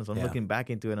so on. So I'm looking back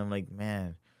into it and I'm like,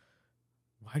 man,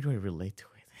 why do I relate to it?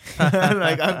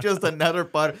 Like I'm just another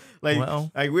part. Like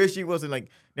I wish it wasn't like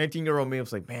 19-year-old me. I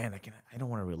was like, man, I don't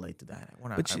want to relate to that.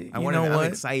 I'm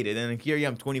excited, and here I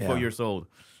am, 24 years old,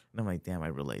 and I'm like, damn, I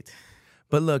relate.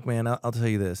 But look, man, I'll tell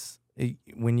you this: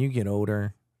 when you get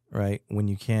older, right? When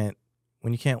you can't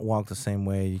walk the same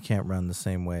way, you can't run the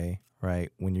same way, right?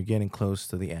 When you're getting close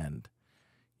to the end,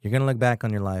 you're gonna look back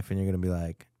on your life and you're gonna be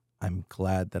like, I'm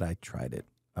glad that I tried it.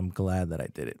 I'm glad that I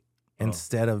did it.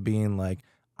 Instead of being like,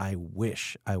 I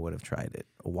wish I would have tried it.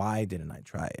 Why didn't I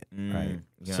try it? Right.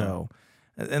 Yeah. So,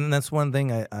 and that's one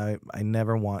thing I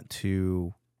never want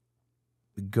to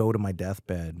go to my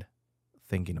deathbed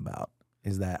thinking about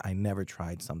is that I never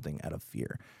tried something out of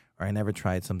fear, or I never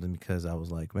tried something because I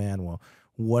was like, man, well,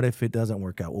 what if it doesn't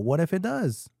work out? Well, what if it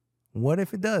does? What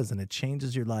if it does? And it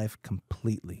changes your life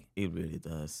completely. It really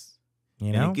does. You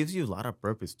And know? it gives you a lot of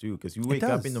purpose too, because you It wake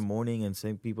up in does. the morning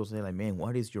and people say like, "Man,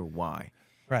 what is your why?"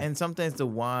 Right. And sometimes the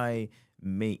why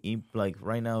like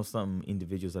right now, some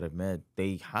individuals that I've met,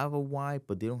 they have a why,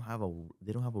 but they don't have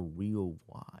a real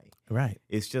why. Right.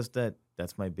 It's just that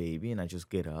that's my baby, and I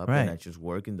just get up Right. and I just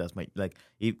work, and that's my like.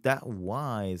 If that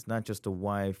why is not just a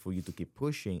why for you to keep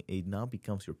pushing, it now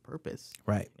becomes your purpose,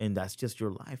 Right. and that's just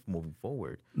your life moving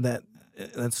forward.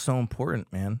 That's so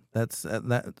important, man. That's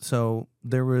that. So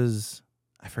there was,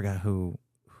 I forgot who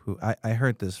I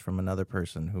heard this from another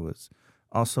person who was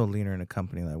also a leader in a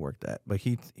company that I worked at. But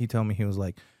he told me, he was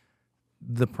like,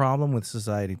 the problem with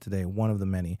society today, one of the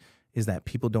many, is that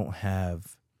people don't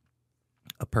have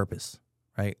a purpose,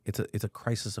 right? It's a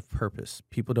crisis of purpose.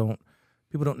 People don't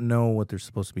know what they're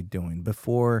supposed to be doing.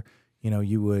 Before,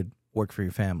 you would work for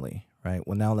your family, right?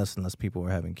 Well, now less and less people are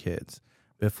having kids.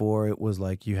 Before it was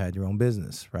like you had your own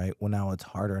business, right? Well, now it's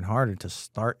harder and harder to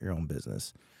start your own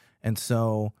business. And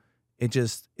so it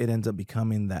ends up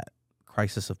becoming that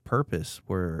crisis of purpose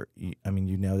where, you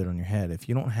nailed it on your head. If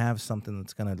you don't have something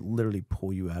that's going to literally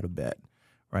pull you out of bed,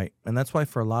 right? And that's why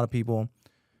for a lot of people,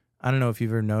 I don't know if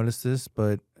you've ever noticed this,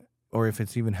 or if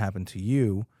it's even happened to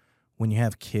you, when you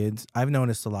have kids, I've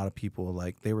noticed a lot of people,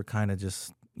 like, they were kind of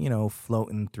just,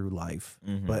 floating through life,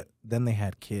 but then they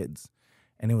had kids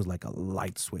and it was like a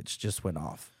light switch just went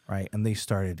off, right? And they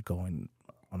started going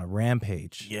on a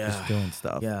rampage, just doing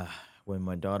stuff. Yeah. When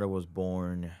my daughter was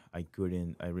born, I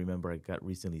remember I got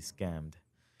recently scammed.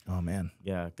 Oh, man.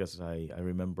 Yeah, because I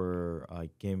remember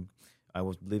I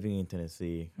was living in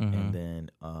Tennessee, and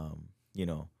then,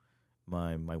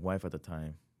 my wife at the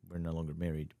time, we're no longer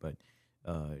married, but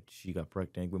she got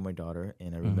pregnant with my daughter,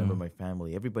 and I remember my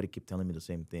family, everybody kept telling me the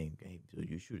same thing. Hey, dude,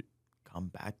 you should come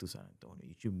back to San Antonio.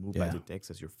 You should move back to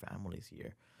Texas. Your family's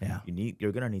here. Yeah.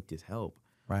 You're going to need this help.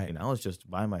 Right. And I was just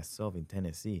by myself in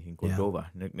Tennessee, in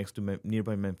Cordova, next to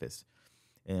nearby Memphis.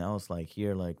 And I was like,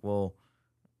 well,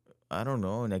 I don't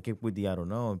know. And I kept with the I don't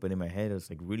know. But in my head, it's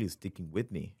like really sticking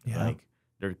with me. Yeah. Like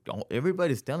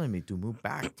everybody's telling me to move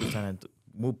back to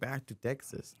move back to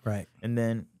Texas. Right. And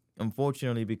then,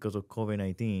 unfortunately, because of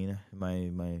COVID-19,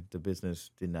 the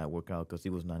business did not work out because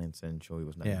it was not essential. It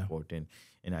was not important.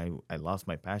 And I lost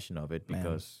my passion of it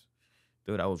because...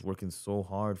 Dude, I was working so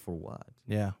hard for what?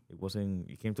 Yeah.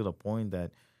 It came to the point that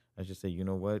I just said, you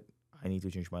know what? I need to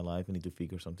change my life. I need to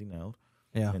figure something out.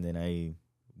 Yeah. And then I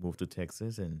moved to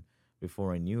Texas. And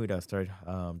before I knew it, I started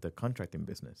the contracting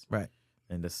business. Right.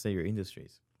 And the Sayer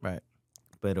Industries. Right.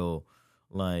 But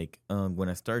when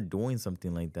I started doing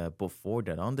something like that, before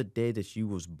that, on the day that she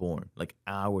was born, like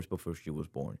hours before she was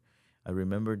born, I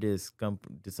remember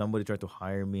somebody tried to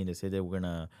hire me, and they said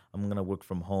that I'm gonna work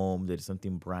from home. There's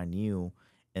something brand new,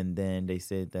 and then they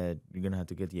said that you're gonna have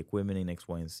to get the equipment in X,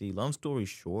 Y, and Z. Long story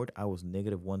short, I was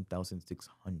negative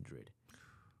 1,600.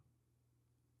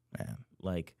 Man,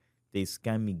 like they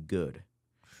scammed me good,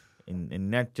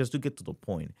 and not just to get to the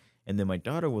point. And then my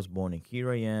daughter was born, and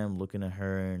here I am looking at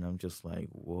her, and I'm just like,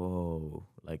 whoa!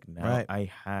 Like now I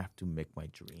have to make my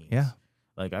dreams. Yeah.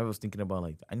 Like, I was thinking about,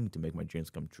 like, I need to make my dreams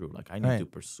come true. Like, I need to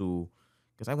pursue,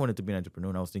 because I wanted to be an entrepreneur,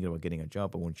 and I was thinking about getting a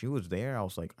job. But when she was there, I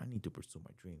was like, I need to pursue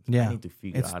my dreams. Yeah. I need to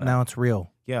figure out. Now it's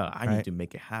real. Yeah, I need to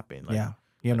make it happen. Like, yeah.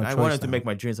 You have no I choice wanted to make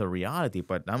my dreams a reality,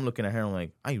 but I'm looking at her, and I'm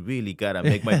like, I really got to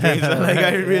make my dreams. Like,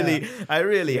 I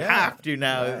really have to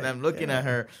now. Right. And I'm looking at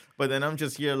her, but then I'm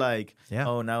just here like,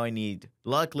 oh, now I need,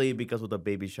 luckily, because of the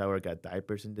baby shower, I got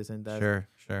diapers and this and that.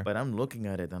 Sure. But I'm looking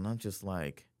at it, and I'm just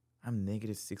like, I'm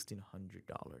negative $1,600.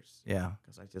 Yeah.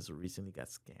 Because I just recently got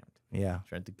scammed. Yeah.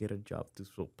 Trying to get a job to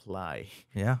supply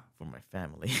for my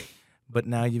family. But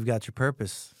now you've got your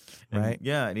purpose, right?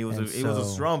 And it was a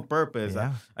strong purpose.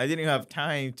 Yeah. I didn't have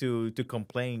time to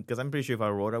complain, because I'm pretty sure if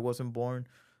Aurora wasn't born,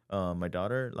 my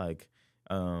daughter, like,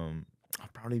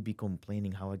 I'd probably be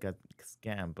complaining how I got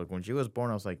scammed. But when she was born,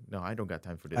 I was like, no, I don't got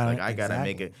time for this. Like, I gotta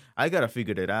make it. I gotta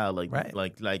figure it out. Like,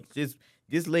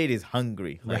 this lady's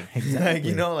hungry. Like,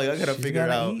 exactly. Like, I gotta figure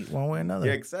it out. Eat one way or another.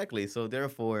 Yeah, exactly. So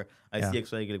therefore, I see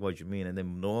exactly what you mean. And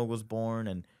then Noah was born,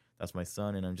 and that's my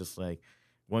son. And I'm just like,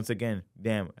 once again,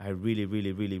 damn, I really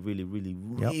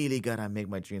gotta make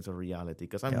my dreams a reality,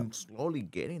 because I'm slowly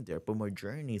getting there. But my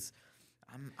journey's,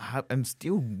 I'm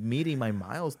still meeting my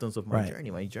milestones of my journey.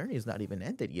 My journey is not even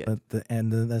ended yet. But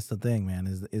that's the thing, man.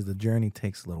 Is the journey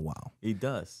takes a little while. It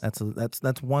does.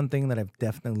 That's one thing that I've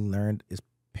definitely learned is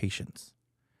patience.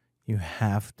 You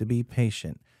have to be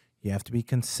patient. You have to be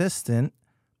consistent,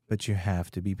 but you have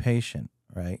to be patient,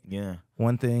 right? Yeah.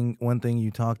 One thing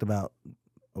you talked about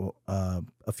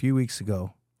a few weeks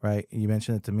ago, right? You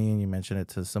mentioned it to me, and you mentioned it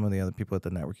to some of the other people at the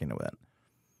networking event.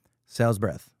 Sales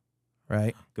breath,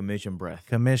 right? Commission breath.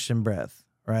 Commission breath,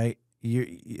 right?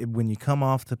 When you come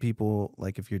off to people,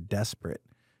 like if you're desperate,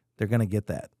 they're gonna get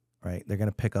that, right? They're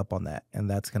gonna pick up on that,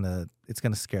 and it's gonna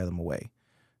scare them away.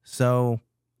 So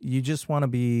you just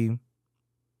want to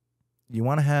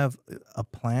have a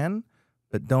plan,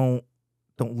 but don't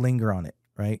linger on it,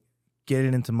 right? Get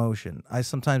it into motion. I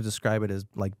sometimes describe it as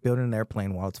like building an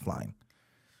airplane while it's flying.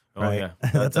 Oh right? yeah,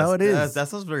 That's how it is. That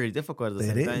sounds very difficult at the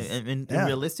It same time. is. And Yeah.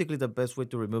 realistically, the best way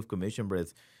to remove commission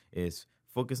breath is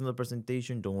focus on the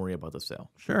presentation. Don't worry about the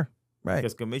sale. Sure, right.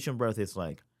 Because commission breath is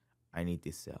like, I need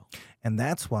this sale. And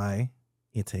that's why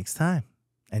it takes time,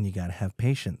 and you got to have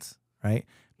patience, right?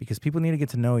 Because people need to get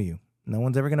to know you. No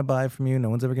one's ever going to buy from you. No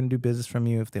one's ever going to do business from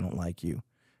you if they don't like you,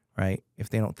 right? If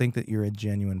they don't think that you're a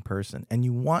genuine person, and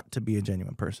you want to be a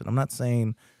genuine person. I'm not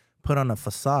saying put on a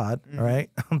facade,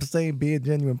 right? I'm saying be a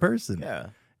genuine person. Yeah.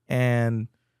 And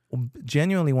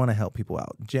genuinely want to help people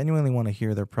out. Genuinely want to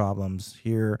hear their problems,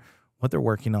 hear what they're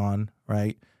working on,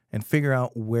 right? And figure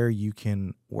out where you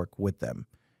can work with them.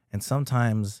 And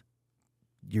sometimes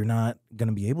you're not going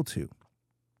to be able to.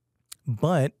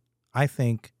 But I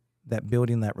think that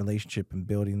building that relationship and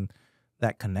building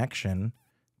that connection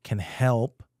can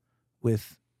help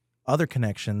with other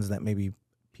connections that maybe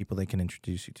people they can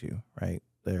introduce you to, right?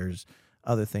 There's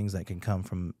other things that can come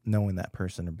from knowing that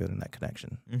person or building that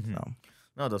connection. So,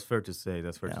 No, that's fair to say.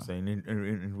 That's fair to say. And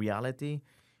in reality,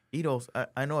 it also,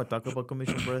 I know I talk about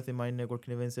commission breath in my networking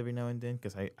events every now and then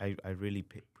because I really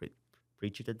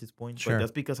preach it at this point. Sure. But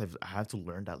that's because I have to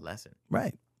learn that lesson.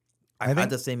 right. I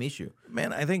had the same issue.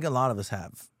 Man, I think a lot of us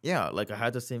have. Yeah, like I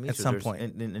had the same issue. At some point.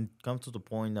 And comes to the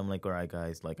point, I'm like, all right,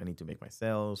 guys, like I need to make my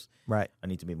sales. Right. I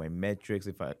need to make my metrics.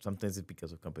 Sometimes it's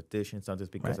because of competition. Sometimes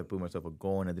because I put myself a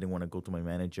goal and I didn't want to go to my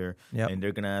manager. Yep. And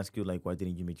they're going to ask you, like, why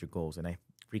didn't you meet your goals? And I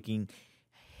freaking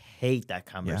hate that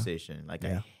conversation. Like,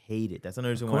 I hate it. That's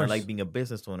another reason why I like being a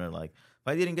business owner. Like, if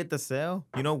I didn't get the sale,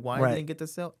 you know why I didn't get the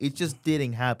sale? It just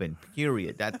didn't happen.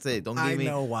 Period. That's it. Don't give me.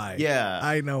 I know why. Yeah.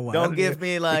 I know why. Don't give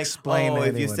me like, explain oh, to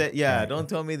if you anyone. said, Right. don't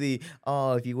tell me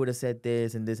if you would have said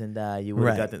this and that, you would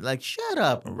have gotten, like, shut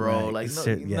up, bro. Right. Like,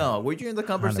 Yeah. no, were you in the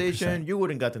conversation? 100%. You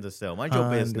wouldn't gotten the sale. Mind your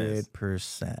business.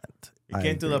 100%. It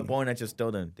came to the point I just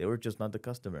told them they were just not the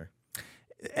customer.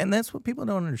 And that's what people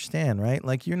don't understand, right?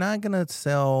 Like, you're not going to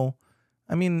sell.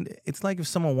 I mean, it's like if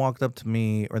someone walked up to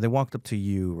me or they walked up to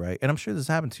you, right? And I'm sure this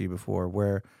happened to you before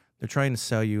where they're trying to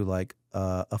sell you like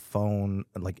a phone,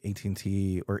 like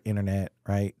AT&T or internet,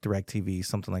 right? DirecTV,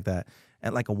 something like that,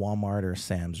 at like a Walmart or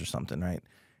Sam's or something, right?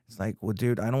 It's like, well,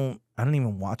 dude, I don't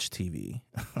even watch TV.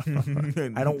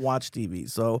 I don't watch TV.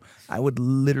 So I would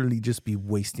literally just be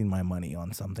wasting my money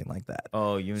on something like that.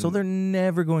 So they're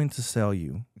never going to sell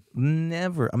you.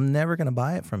 Never. I'm never going to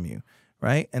buy it from you,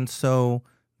 right? And so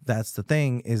that's the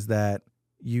thing, is that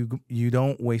you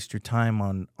don't waste your time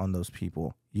on those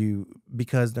people.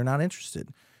 Because they're not interested.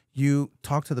 You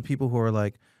talk to the people who are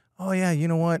like, oh yeah, you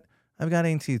know what? I've got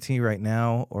AT&T right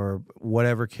now or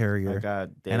whatever carrier,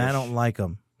 and I don't like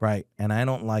them. Right. And I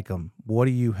don't like them. What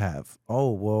do you have?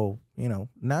 Oh, well,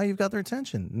 now you've got their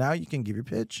attention. Now you can give your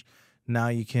pitch. Now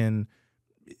you can,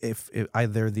 if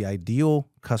either the ideal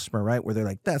customer, right, where they're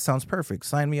like, that sounds perfect,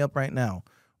 sign me up right now.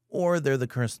 Or they're the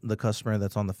customer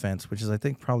that's on the fence, which is, I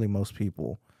think, probably most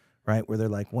people, right, where they're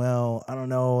like, well, I don't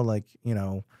know, like,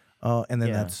 and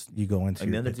then that's, you go into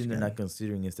your another pitch thing they're again. not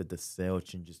considering is that the sale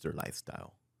changes their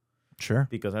lifestyle. Sure.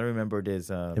 Because I remember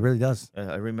this. It really does.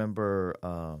 I remember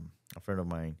a friend of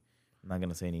mine, I'm not going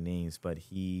to say any names, but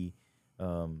he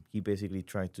basically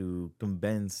tried to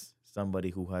convince somebody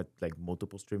who had like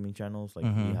multiple streaming channels. Like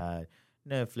he had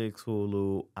Netflix,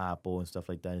 Hulu, Apple, and stuff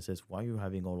like that. He says, why are you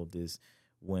having all of this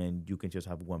when you can just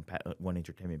have one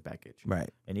entertainment package?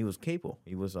 Right. And he was cable.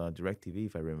 He was DirecTV,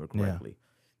 if I remember correctly.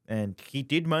 Yeah. And he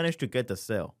did manage to get the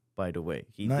sale, by the way.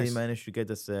 He did manage to get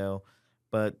the sale.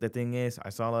 But the thing is, I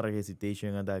saw a lot of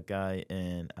hesitation on that guy.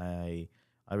 And I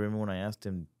remember when I asked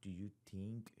him, do you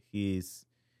think he's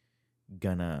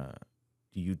gonna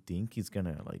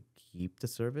like keep the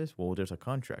service? Well, there's a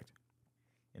contract.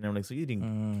 And I'm like, so you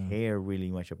didn't care really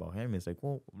much about him? It's like,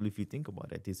 well, if you think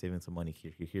about it, he's saving some money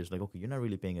here. Here's like, okay, you're not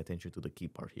really paying attention to the key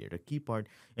part here. The key part,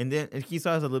 and then he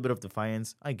saw as a little bit of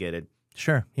defiance. I get it.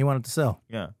 Sure, he wanted to sell.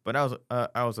 Yeah, but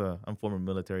I'm former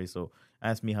military, so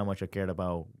ask me how much I cared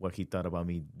about what he thought about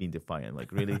me being defiant.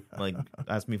 Like, really? Like,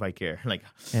 ask me if I care. Like,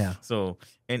 yeah. So,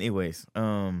 anyways,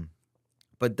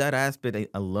 but that aspect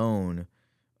alone,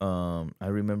 I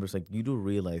remember it's like you do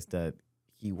realize that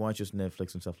he watches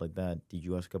Netflix and stuff like that, did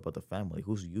you ask about the family?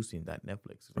 Who's using that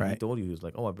Netflix? And he Right. told you, he was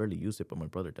like, oh, I barely use it, but my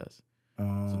brother does.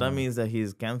 So that Um, means that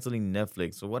he's canceling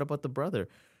Netflix. So what about the brother?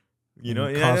 You know,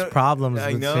 yeah, cause problems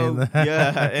I between know, the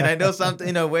yeah, and I know something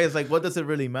in a way. It's like, what does it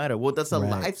really matter? Well, that's a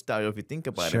Right. lifestyle if you think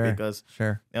about Sure. it. Because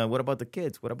Sure. what about the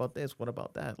kids? What about this? What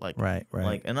about that? Right.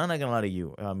 And I'm not gonna lie to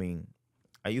you. I mean,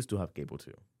 I used to have cable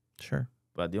too, Sure.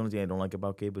 but the only thing I don't like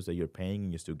about cable is that you're paying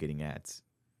and you're still getting ads.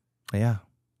 Yeah.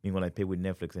 Meanwhile, I pay with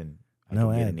Netflix and I No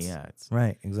don't get ads. any ads.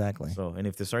 Right. Exactly. So, and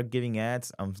if they start giving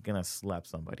ads, I'm gonna slap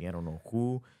somebody. I don't know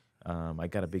who. I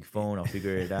got a big phone. I'll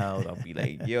figure it out. I'll be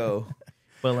like, yo.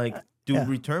 But like, to Yeah.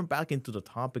 return back into the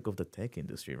topic of the tech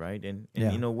industry, right? And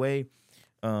Yeah. in a way,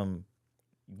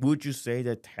 would you say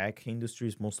that tech industry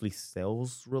is mostly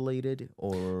sales related,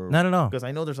 or Not at all. because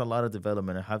I know there's a lot of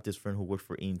development. I have this friend who worked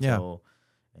for Intel,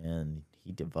 and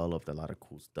he developed a lot of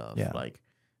cool stuff. Yeah. Like,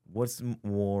 what's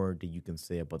more that you can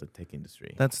say about the tech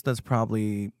industry? That's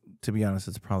probably, to be honest,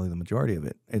 it's probably the majority of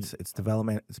it. It's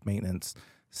development, it's maintenance.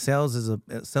 Sales is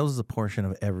a portion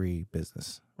of every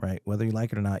business, right? Whether you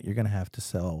like it or not, you're gonna have to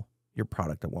sell your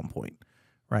product at one point,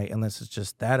 right? Unless it's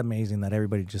just that amazing that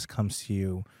everybody just comes to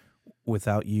you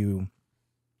without you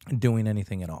doing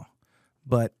anything at all.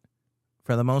 But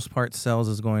for the most part, sales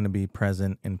is going to be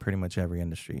present in pretty much every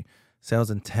industry. Sales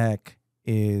and tech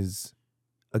is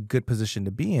a good position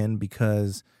to be in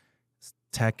because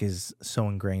tech is so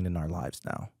ingrained in our lives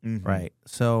now, right?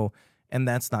 So, and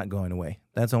that's not going away.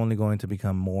 That's only going to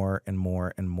become more and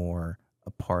more and more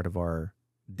a part of our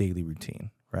daily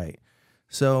routine, right?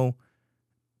 So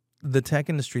the tech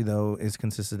industry, though, is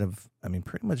consisted of, I mean,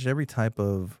 pretty much every type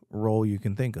of role you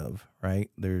can think of, right?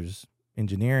 There's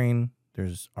engineering,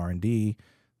 there's R&D,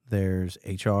 there's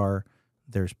HR,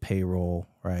 there's payroll,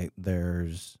 right?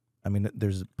 There's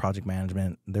project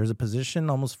management. There's a position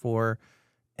almost for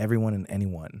everyone and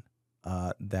anyone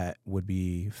that would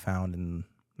be found in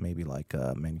maybe like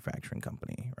a manufacturing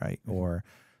company, right? Or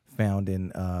found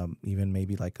in even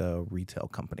maybe like a retail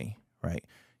company, right?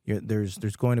 There's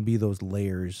going to be those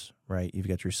layers, right? You've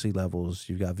got your C-levels,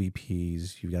 you've got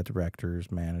VPs, you've got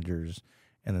directors, managers,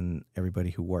 and then everybody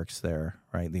who works there,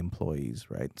 right? The employees,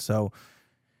 right? So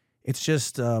it's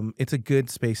just it's a good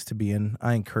space to be in.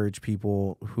 I encourage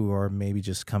people who are maybe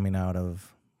just coming out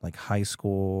of like high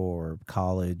school or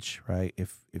college, right?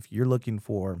 If you're looking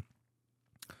for,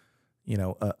 you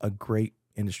know, a great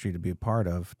industry to be a part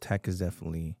of, tech is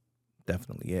definitely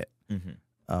it.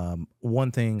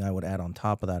 One thing I would add on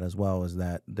top of that as well is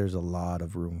that there's a lot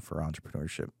of room for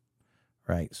entrepreneurship,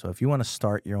 right? So if you want to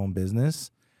start your own business,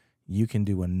 you can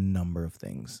do a number of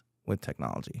things with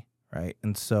technology, right?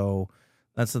 And so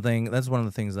that's the thing. That's one of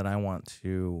the things that I want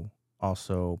to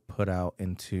also put out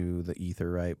into the ether,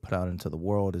 right? Put out into the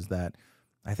world is that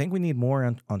I think we need more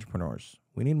entrepreneurs.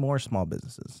 We need more small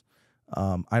businesses.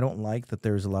 I don't like that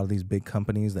there's a lot of these big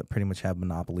companies that pretty much have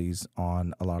monopolies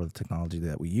on a lot of the technology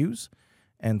that we use.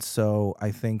 And so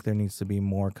I think there needs to be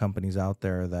more companies out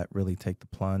there that really take the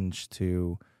plunge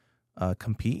to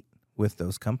compete with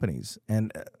those companies.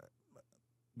 And,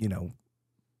 you know,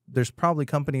 there's probably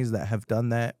companies that have done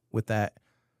that with that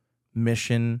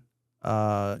mission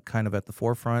kind of at the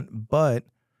forefront. But,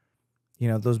 you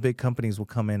know, those big companies will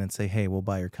come in and say, hey, we'll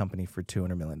buy your company for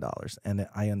 $200 million. And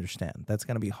I understand that's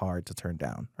going to be hard to turn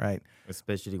down, right?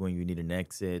 Especially when you need an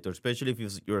exit, or especially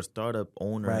if you're a startup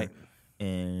owner. Right.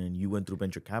 And you went through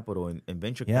venture capital, and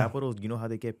venture Yeah. capital, you know how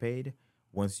they get paid?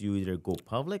 Once you either go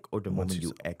public or the moment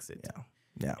you exit.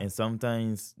 Yeah. And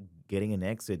sometimes getting an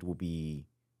exit will be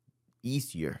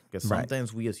easier because Right.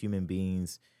 sometimes we as human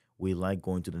beings, we like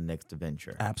going to the next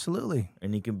venture. Absolutely.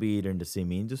 And it can be either in the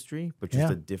same industry, but just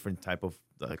Yeah. a different type of,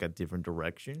 like a different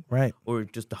direction, Right. or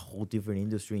just a whole different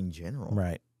industry in general.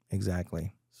 Right.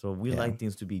 Exactly. So we Yeah. like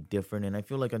things to be different. And I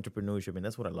feel like entrepreneurship, and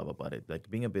that's what I love about it. Like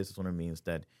being a business owner means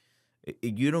that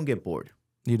you don't get bored.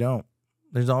 You don't.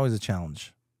 There's always a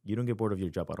challenge. You don't get bored of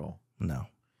your job at all. No.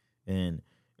 And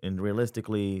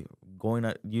realistically,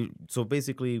 so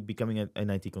basically becoming an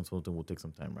IT consultant will take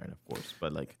some time, right? Of course,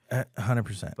 but like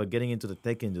 100%. but getting into the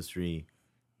tech industry,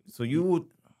 so you would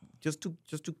just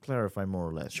to clarify more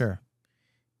or less. Sure.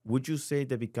 Would you say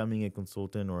that becoming a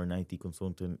consultant or an IT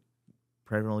consultant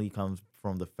primarily comes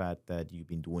from the fact that you've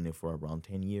been doing it for around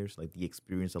 10 years? Like the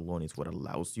experience alone is what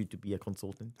allows you to be a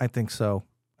consultant? I think so.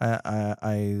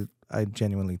 I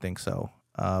genuinely think so.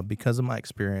 Because of my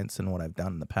experience and what I've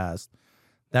done in the past,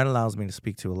 that allows me to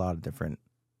speak to a lot of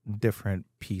different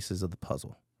pieces of the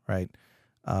puzzle, right?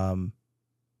 And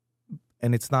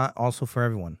it's not also for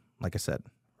everyone, like I said,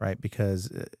 right? Because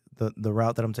the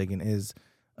route that I'm taking is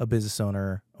a business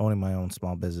owner owning my own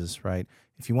small business, right?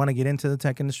 If you want to get into the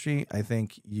tech industry, I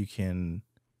think you can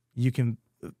you can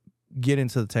get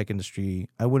into the tech industry.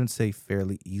 I wouldn't say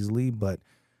fairly easily, but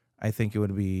I think it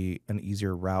would be an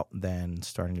easier route than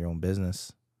starting your own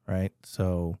business, right?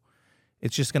 So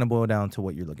it's just going to boil down to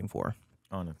what you're looking for.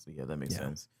 Honestly, yeah, that makes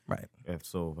sense. Right.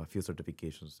 So a few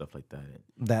certifications, stuff like that.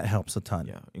 That helps a ton.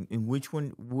 Yeah. In which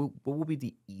one, what would be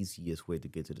the easiest way to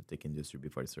get to the tech industry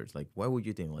before I search? Like, what would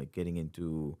you think? Like getting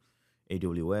into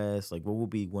AWS? Like, what would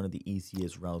be one of the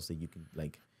easiest routes that you can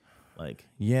like?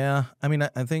 Yeah. I mean,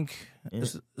 I think, Yeah.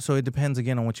 so it depends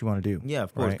again on what you want to do. Yeah,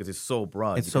 of course, right? because it's so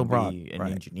broad. It's You so can broad, be an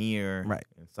right. engineer, Right.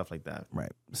 and stuff like that.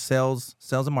 Right. Sales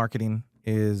and marketing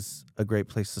is a great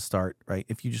place to start, right?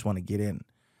 If you just want to get in.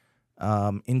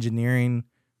 Engineering,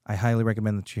 I highly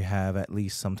recommend that you have at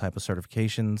least some type of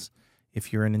certifications.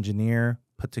 If you're an engineer,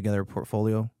 put together a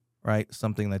portfolio, right?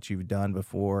 Something that you've done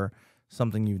before,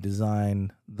 something you've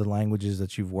designed, the languages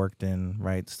that you've worked in,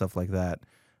 right? Stuff like that.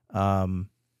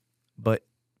 But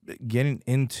getting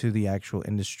into the actual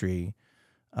industry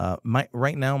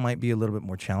right now might be a little bit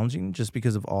more challenging just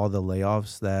because of all the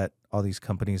layoffs that all these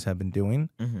companies have been doing,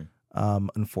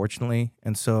 unfortunately.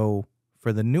 And so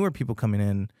for the newer people coming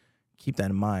in, keep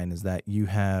that in mind, is that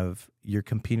you're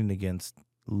competing against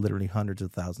literally hundreds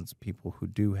of thousands of people who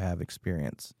do have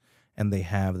experience and they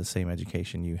have the same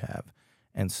education you have.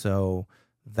 And so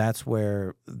that's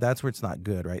where it's not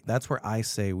good, right? That's where I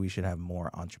say we should have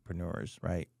more entrepreneurs,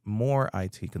 right? More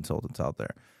IT consultants out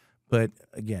there. But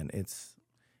again, it's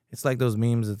like those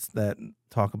memes that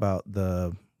talk about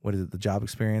the job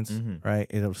experience, right?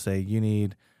 It'll say you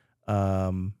need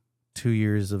 2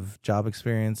 years of job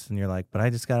experience, and you're like, but I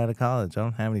just got out of college. I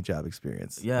don't have any job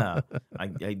experience. Yeah,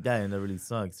 that really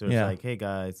sucks. So it's like, hey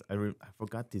guys, I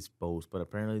forgot this post, but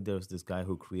apparently there was this guy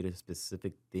who created a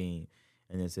specific thing,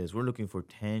 and it says we're looking for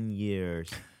 10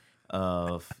 years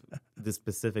of this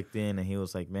specific thing, and he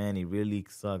was like, man, it really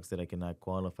sucks that I cannot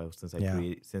qualify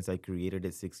since I created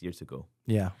it 6 years ago.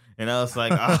 Yeah, and I was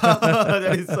like, oh,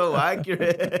 that is so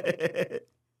accurate.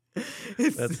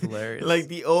 That's hilarious. Like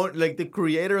the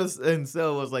creators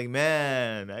himself was like,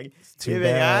 man, I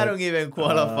don't even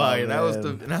qualify. And I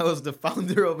was the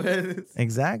founder of it.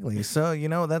 Exactly. So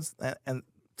that's and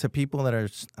to people that are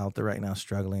out there right now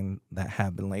struggling that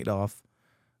have been laid off,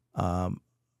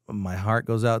 my heart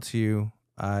goes out to you.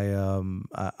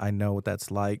 I know what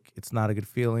that's like. It's not a good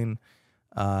feeling.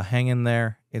 Hang in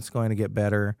there. It's going to get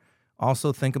better.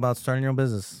 Also, think about starting your own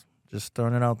business. Just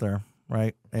throwing it out there.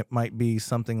 Right? It might be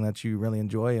something that you really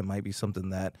enjoy. It might be something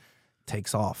that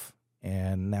takes off.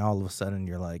 And now all of a sudden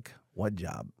you're like, what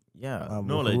job? Yeah.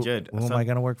 Legit. Who am I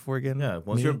going to work for again? Yeah.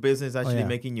 Once your business is actually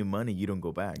making you money, you don't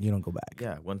go back. You don't go back.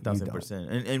 Yeah,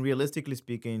 1,000%. And realistically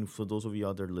speaking, for those of you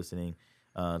out there listening,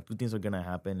 two things are going to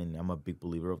happen. And I'm a big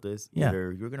believer of this. Yeah.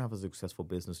 Either you're going to have a successful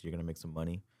business, you're going to make some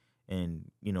money.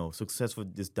 And, successful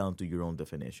is down to your own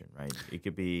definition, right? It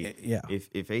could be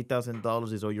if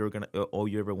 $8,000 is all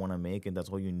you ever want to make, and that's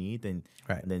all you need, and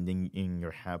then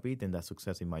you're happy, then that's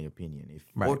success, in my opinion. If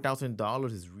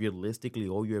 $4,000 is realistically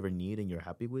all you ever need, and you're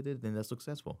happy with it, then that's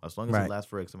successful, as long as it lasts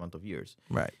for X amount of years.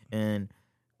 Right.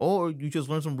 Or you just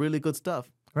learn some really good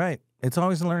stuff. Right. It's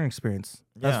always a learning experience.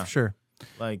 That's for sure.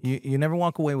 Like you never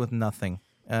walk away with nothing.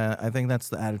 I think that's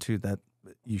the attitude that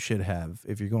you should have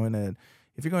if you're going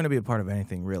to be a part of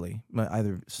anything, really,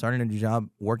 either starting a new job,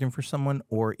 working for someone,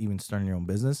 or even starting your own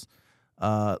business.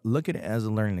 Look at it as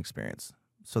a learning experience.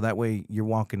 So that way you're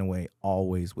walking away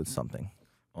always with something.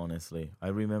 Honestly, I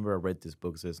remember I read this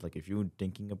book. It says, like, if you're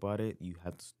thinking about it, you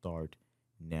have to start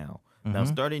now. Now,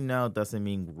 starting now doesn't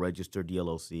mean register the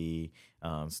LLC,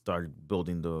 start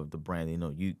building the brand.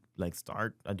 You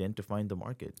start identifying the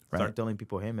market. Start telling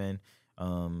people, hey, man,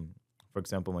 for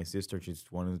example, my sister, she's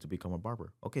wanting to become a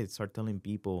barber. Okay, start telling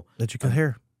people that you cut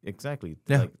hair. Exactly.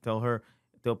 Yeah.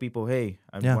 Tell people, hey,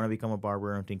 I want to become a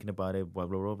barber. I'm thinking about it. Blah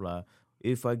blah blah blah.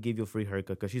 If I give you a free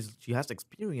haircut, because she has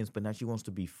experience, but now she wants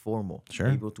to be formal,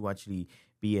 able to actually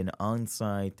be an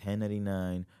on-site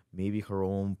 1099, maybe her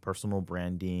own personal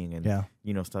branding, and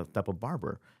type of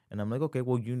barber. And I'm like, okay,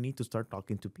 well, you need to start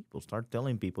talking to people. Start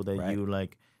telling people that you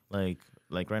like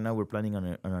right now we're planning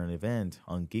on an event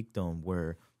on Geekdom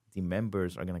where the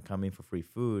members are going to come in for free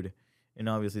food. And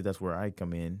obviously that's where I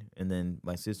come in. And then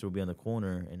my sister will be on the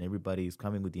corner, and everybody is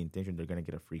coming with the intention they're going to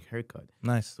get a free haircut.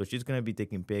 Nice. So she's going to be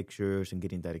taking pictures and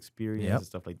getting that experience and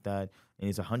stuff like that. And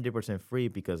it's 100% free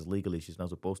because legally she's not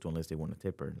supposed to unless they want to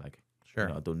tip her.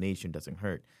 A donation doesn't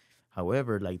hurt.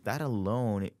 However, that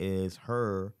alone is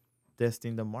her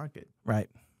testing the market. Right.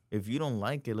 If you don't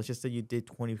like it, let's just say you did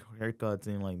 20 haircuts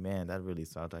and man, that really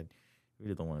sucked.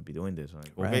 really don't want to be doing this. I'm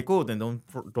like, okay, Right. cool. Then don't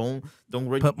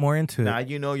Put more into now it.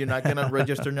 you know you're not gonna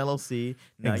register an LLC.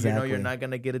 Now you know you're Exactly. not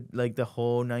gonna get it like the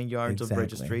whole 9 yards of Exactly.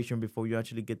 registration before you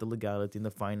actually get the legality and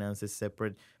the finances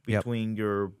separate Yep. between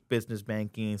your business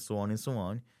banking and so on and so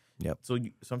on. Yep. So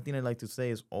something I like to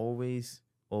say is always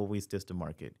test the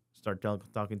market. Start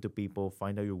talking to people.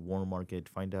 Find out your warm market.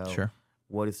 Find out Sure.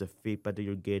 what is the feedback that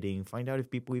you're getting. Find out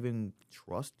if people even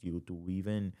trust you to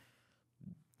even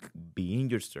be in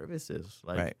your services.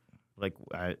 Right. Like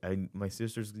my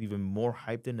sister's even more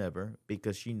hyped than ever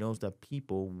because she knows that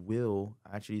people will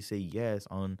actually say yes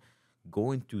on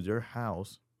going to their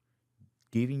house,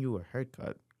 giving you a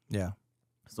haircut. Yeah.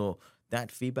 So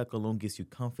that feedback alone gives you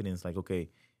confidence. Like, okay,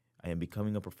 I am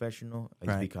becoming a professional. It's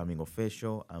Right. becoming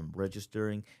official. I'm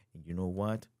registering, and you know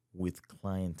what? With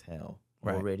clientele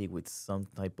Right. already, with some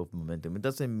type of momentum. It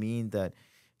doesn't mean that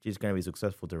you're just gonna be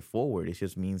successful there forward. It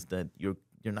just means that you're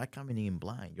not coming in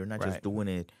blind. You're not just Right. doing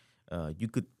it. You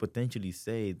could potentially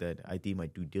say that I did my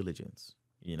due diligence.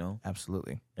 You know,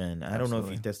 Absolutely. and I don't know if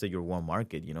you Absolutely. tested your one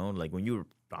market. You know, like when you were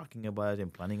talking about it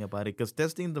and planning about it, because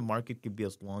testing the market could be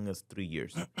as long as 3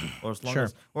 years, or as long Sure.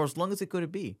 as long as it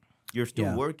could be. You're still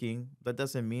Yeah. working. That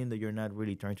doesn't mean that you're not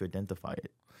really trying to identify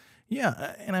it.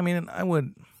 Yeah, and I mean, I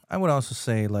would also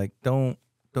say like don't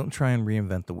try and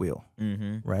reinvent the wheel,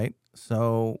 Mm-hmm. right?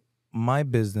 So my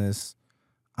business,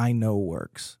 I know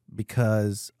works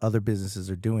because other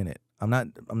businesses are doing it. I'm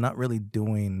not really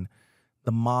doing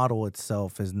the model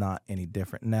itself is not any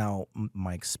different. Now,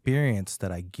 my experience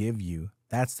that I give you,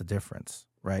 that's the difference,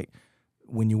 right?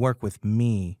 When you work with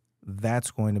me,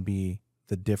 that's going to be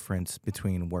the difference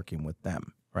between working with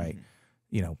them, right?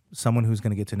 You know, someone who's going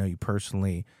to get to know you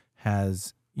personally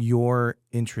has your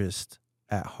interest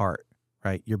at heart,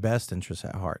 right? Your best interest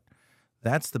at heart.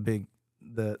 That's the big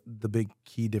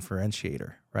key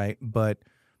differentiator, right? But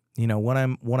you know, what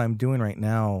I'm doing right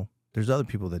now, there's other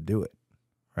people that do it,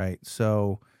 right?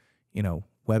 So, you know,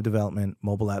 web development,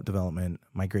 mobile app development,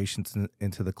 migrations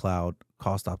into the cloud,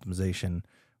 cost optimization,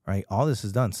 right? All this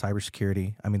is done.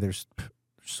 Cybersecurity. I mean, there's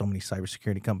so many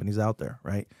cybersecurity companies out there,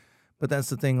 right? But that's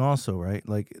the thing also, right?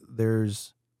 Like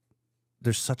there's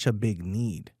such a big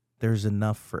need. There's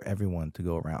enough for everyone to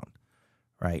go around,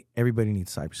 right? Everybody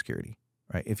needs cybersecurity,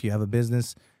 right? If you have a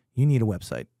business, you need a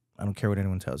website. I don't care what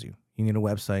anyone tells you. You need a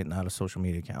website, not a social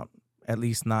media account. At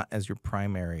least not as your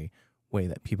primary way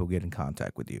that people get in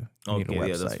contact with you. You need a Okay, website.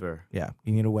 yeah, that's fair. Yeah,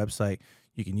 you need a website.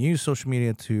 You can use social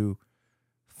media to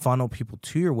funnel people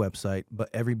to your website, but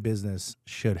every business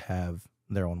should have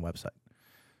their own website.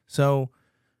 So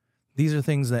these are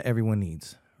things that everyone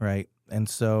needs, right? And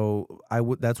so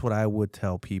that's what I would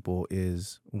tell people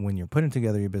is when you're putting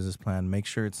together your business plan, make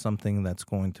sure it's something that's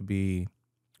going to be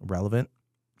relevant,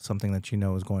 something that you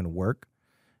know is going to work,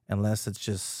 unless it's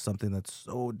just something that's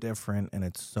so different and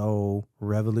it's so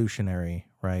revolutionary,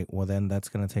 right? Well, then that's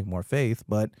going to take more faith.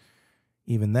 But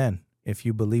even then, if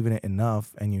you believe in it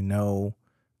enough and you know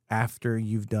after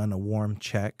you've done a warm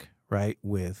check, right,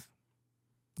 with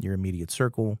your immediate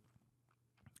circle,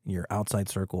 your outside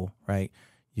circle, right,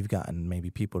 you've gotten maybe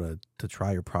people to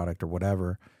try your product or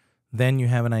whatever, then you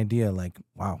have an idea like,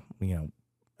 wow, you know,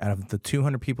 out of the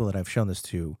 200 people that I've shown this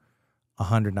to,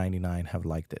 199 have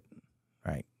liked it,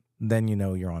 right? Then you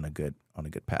know you're on a good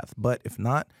path. But if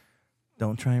not,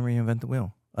 don't try and reinvent the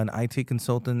wheel. An IT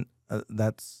consultant,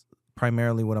 that's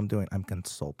primarily what I'm doing. I'm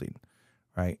consulting,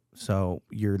 right? So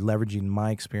you're leveraging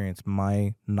my experience,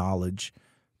 my knowledge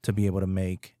to be able to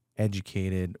make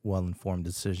educated, well-informed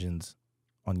decisions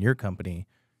on your company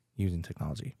using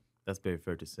technology. That's very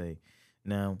fair to say.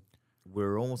 Now,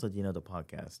 we're almost at the end of the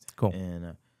podcast. Cool.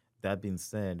 And that being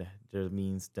said, that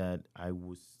means that I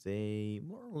would say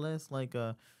more or less like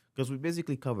because we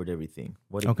basically covered everything.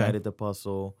 What Okay. ignited the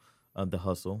the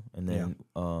hustle, and then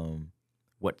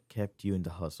what kept you in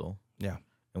the hustle. Yeah.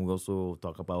 And we also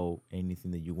talk about anything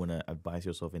that you want to advise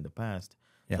yourself in the past.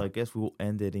 Yeah. So I guess we'll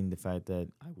end it in the fact that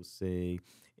I would say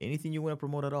anything you want to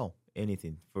promote at all.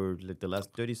 Anything for like the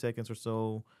last 30 seconds or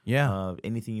so. Yeah.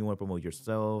 Anything you want to promote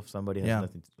yourself. Somebody has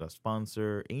nothing to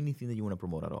sponsor. Anything that you want to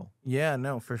promote at all. Yeah,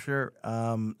 no, for sure.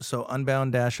 So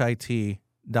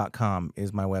unbound-it.com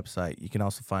is my website. You can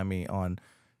also find me on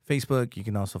Facebook. You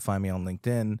can also find me on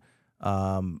LinkedIn.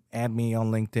 Add me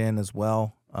on LinkedIn as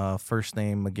well. First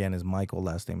name, again, is Michael.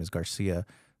 Last name is Garcia.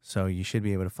 So you should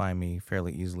be able to find me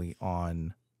fairly easily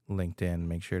on LinkedIn.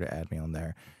 Make sure to add me on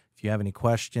there. If you have any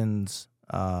questions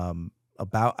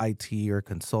about IT or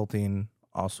consulting,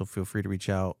 also feel free to reach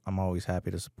out. I'm always happy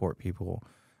to support people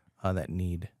that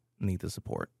need the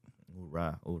support.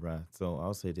 All right. So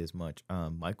I'll say this much.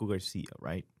 Michael Garcia,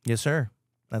 right? Yes, sir.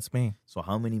 That's me. So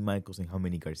how many Michaels and how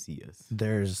many Garcias?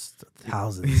 There's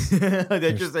thousands. They're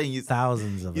There's just saying you.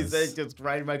 thousands of You us. said just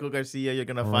write Michael Garcia, you're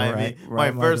gonna find me.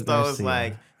 Right, My first Michael thought was Garcia.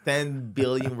 like 10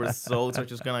 billion results are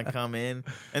just gonna come in,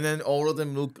 and then all of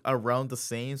them look around the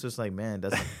same. So it's like, man,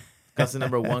 that's cousin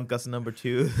number 1, cousin number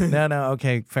 2. No,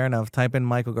 okay, fair enough. Type in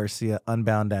Michael Garcia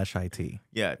Unbound-IT.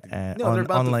 Yeah,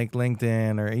 On like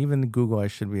LinkedIn or even Google, I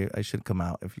should come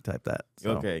out if you type that.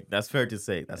 So. Okay, that's fair to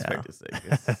say. That's fair to say.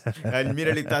 I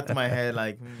immediately thought to my head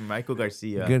like Michael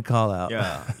Garcia. Good call out.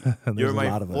 Yeah, you're my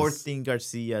 14th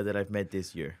Garcia that I've met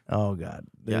this year. Oh God,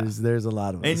 there's a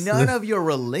lot of us, and none of you are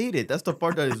related. That's the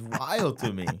part that is wild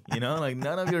to me. You know, like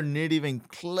none of you are not even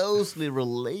closely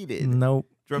related. Nope.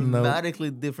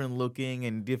 Dramatically different looking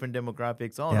and different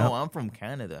demographics. Oh no, I'm from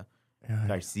Canada.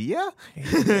 Garcia?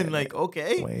 Like,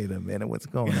 okay. Wait a minute, what's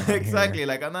going on? Exactly. Here?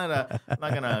 Like I'm not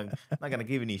gonna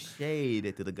give any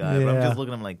shade to the guy, but I'm just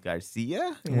looking at him like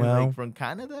Garcia? Well, like from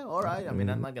Canada? All right. I mean,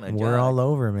 I'm not gonna We're judge. all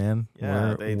over, man.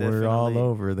 Yeah, we're all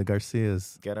over the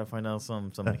Garcias. Gotta find out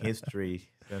some history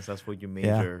since that's what you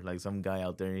major. Like some guy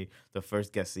out there, the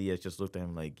first Garcia just looked at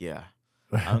him like, yeah.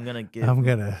 I'm gonna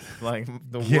like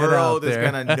the world is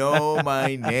gonna know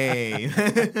my name.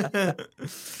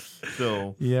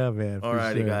 So yeah, man.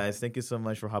 Alrighty, guys. Thank you so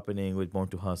much for hopping in with Born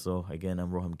to Hustle. Again,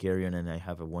 I'm Roham Carrion, and I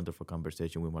have a wonderful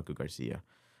conversation with Marco Garcia.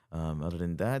 Other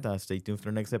than that, stay tuned for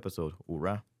the next episode.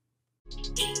 Hoorah.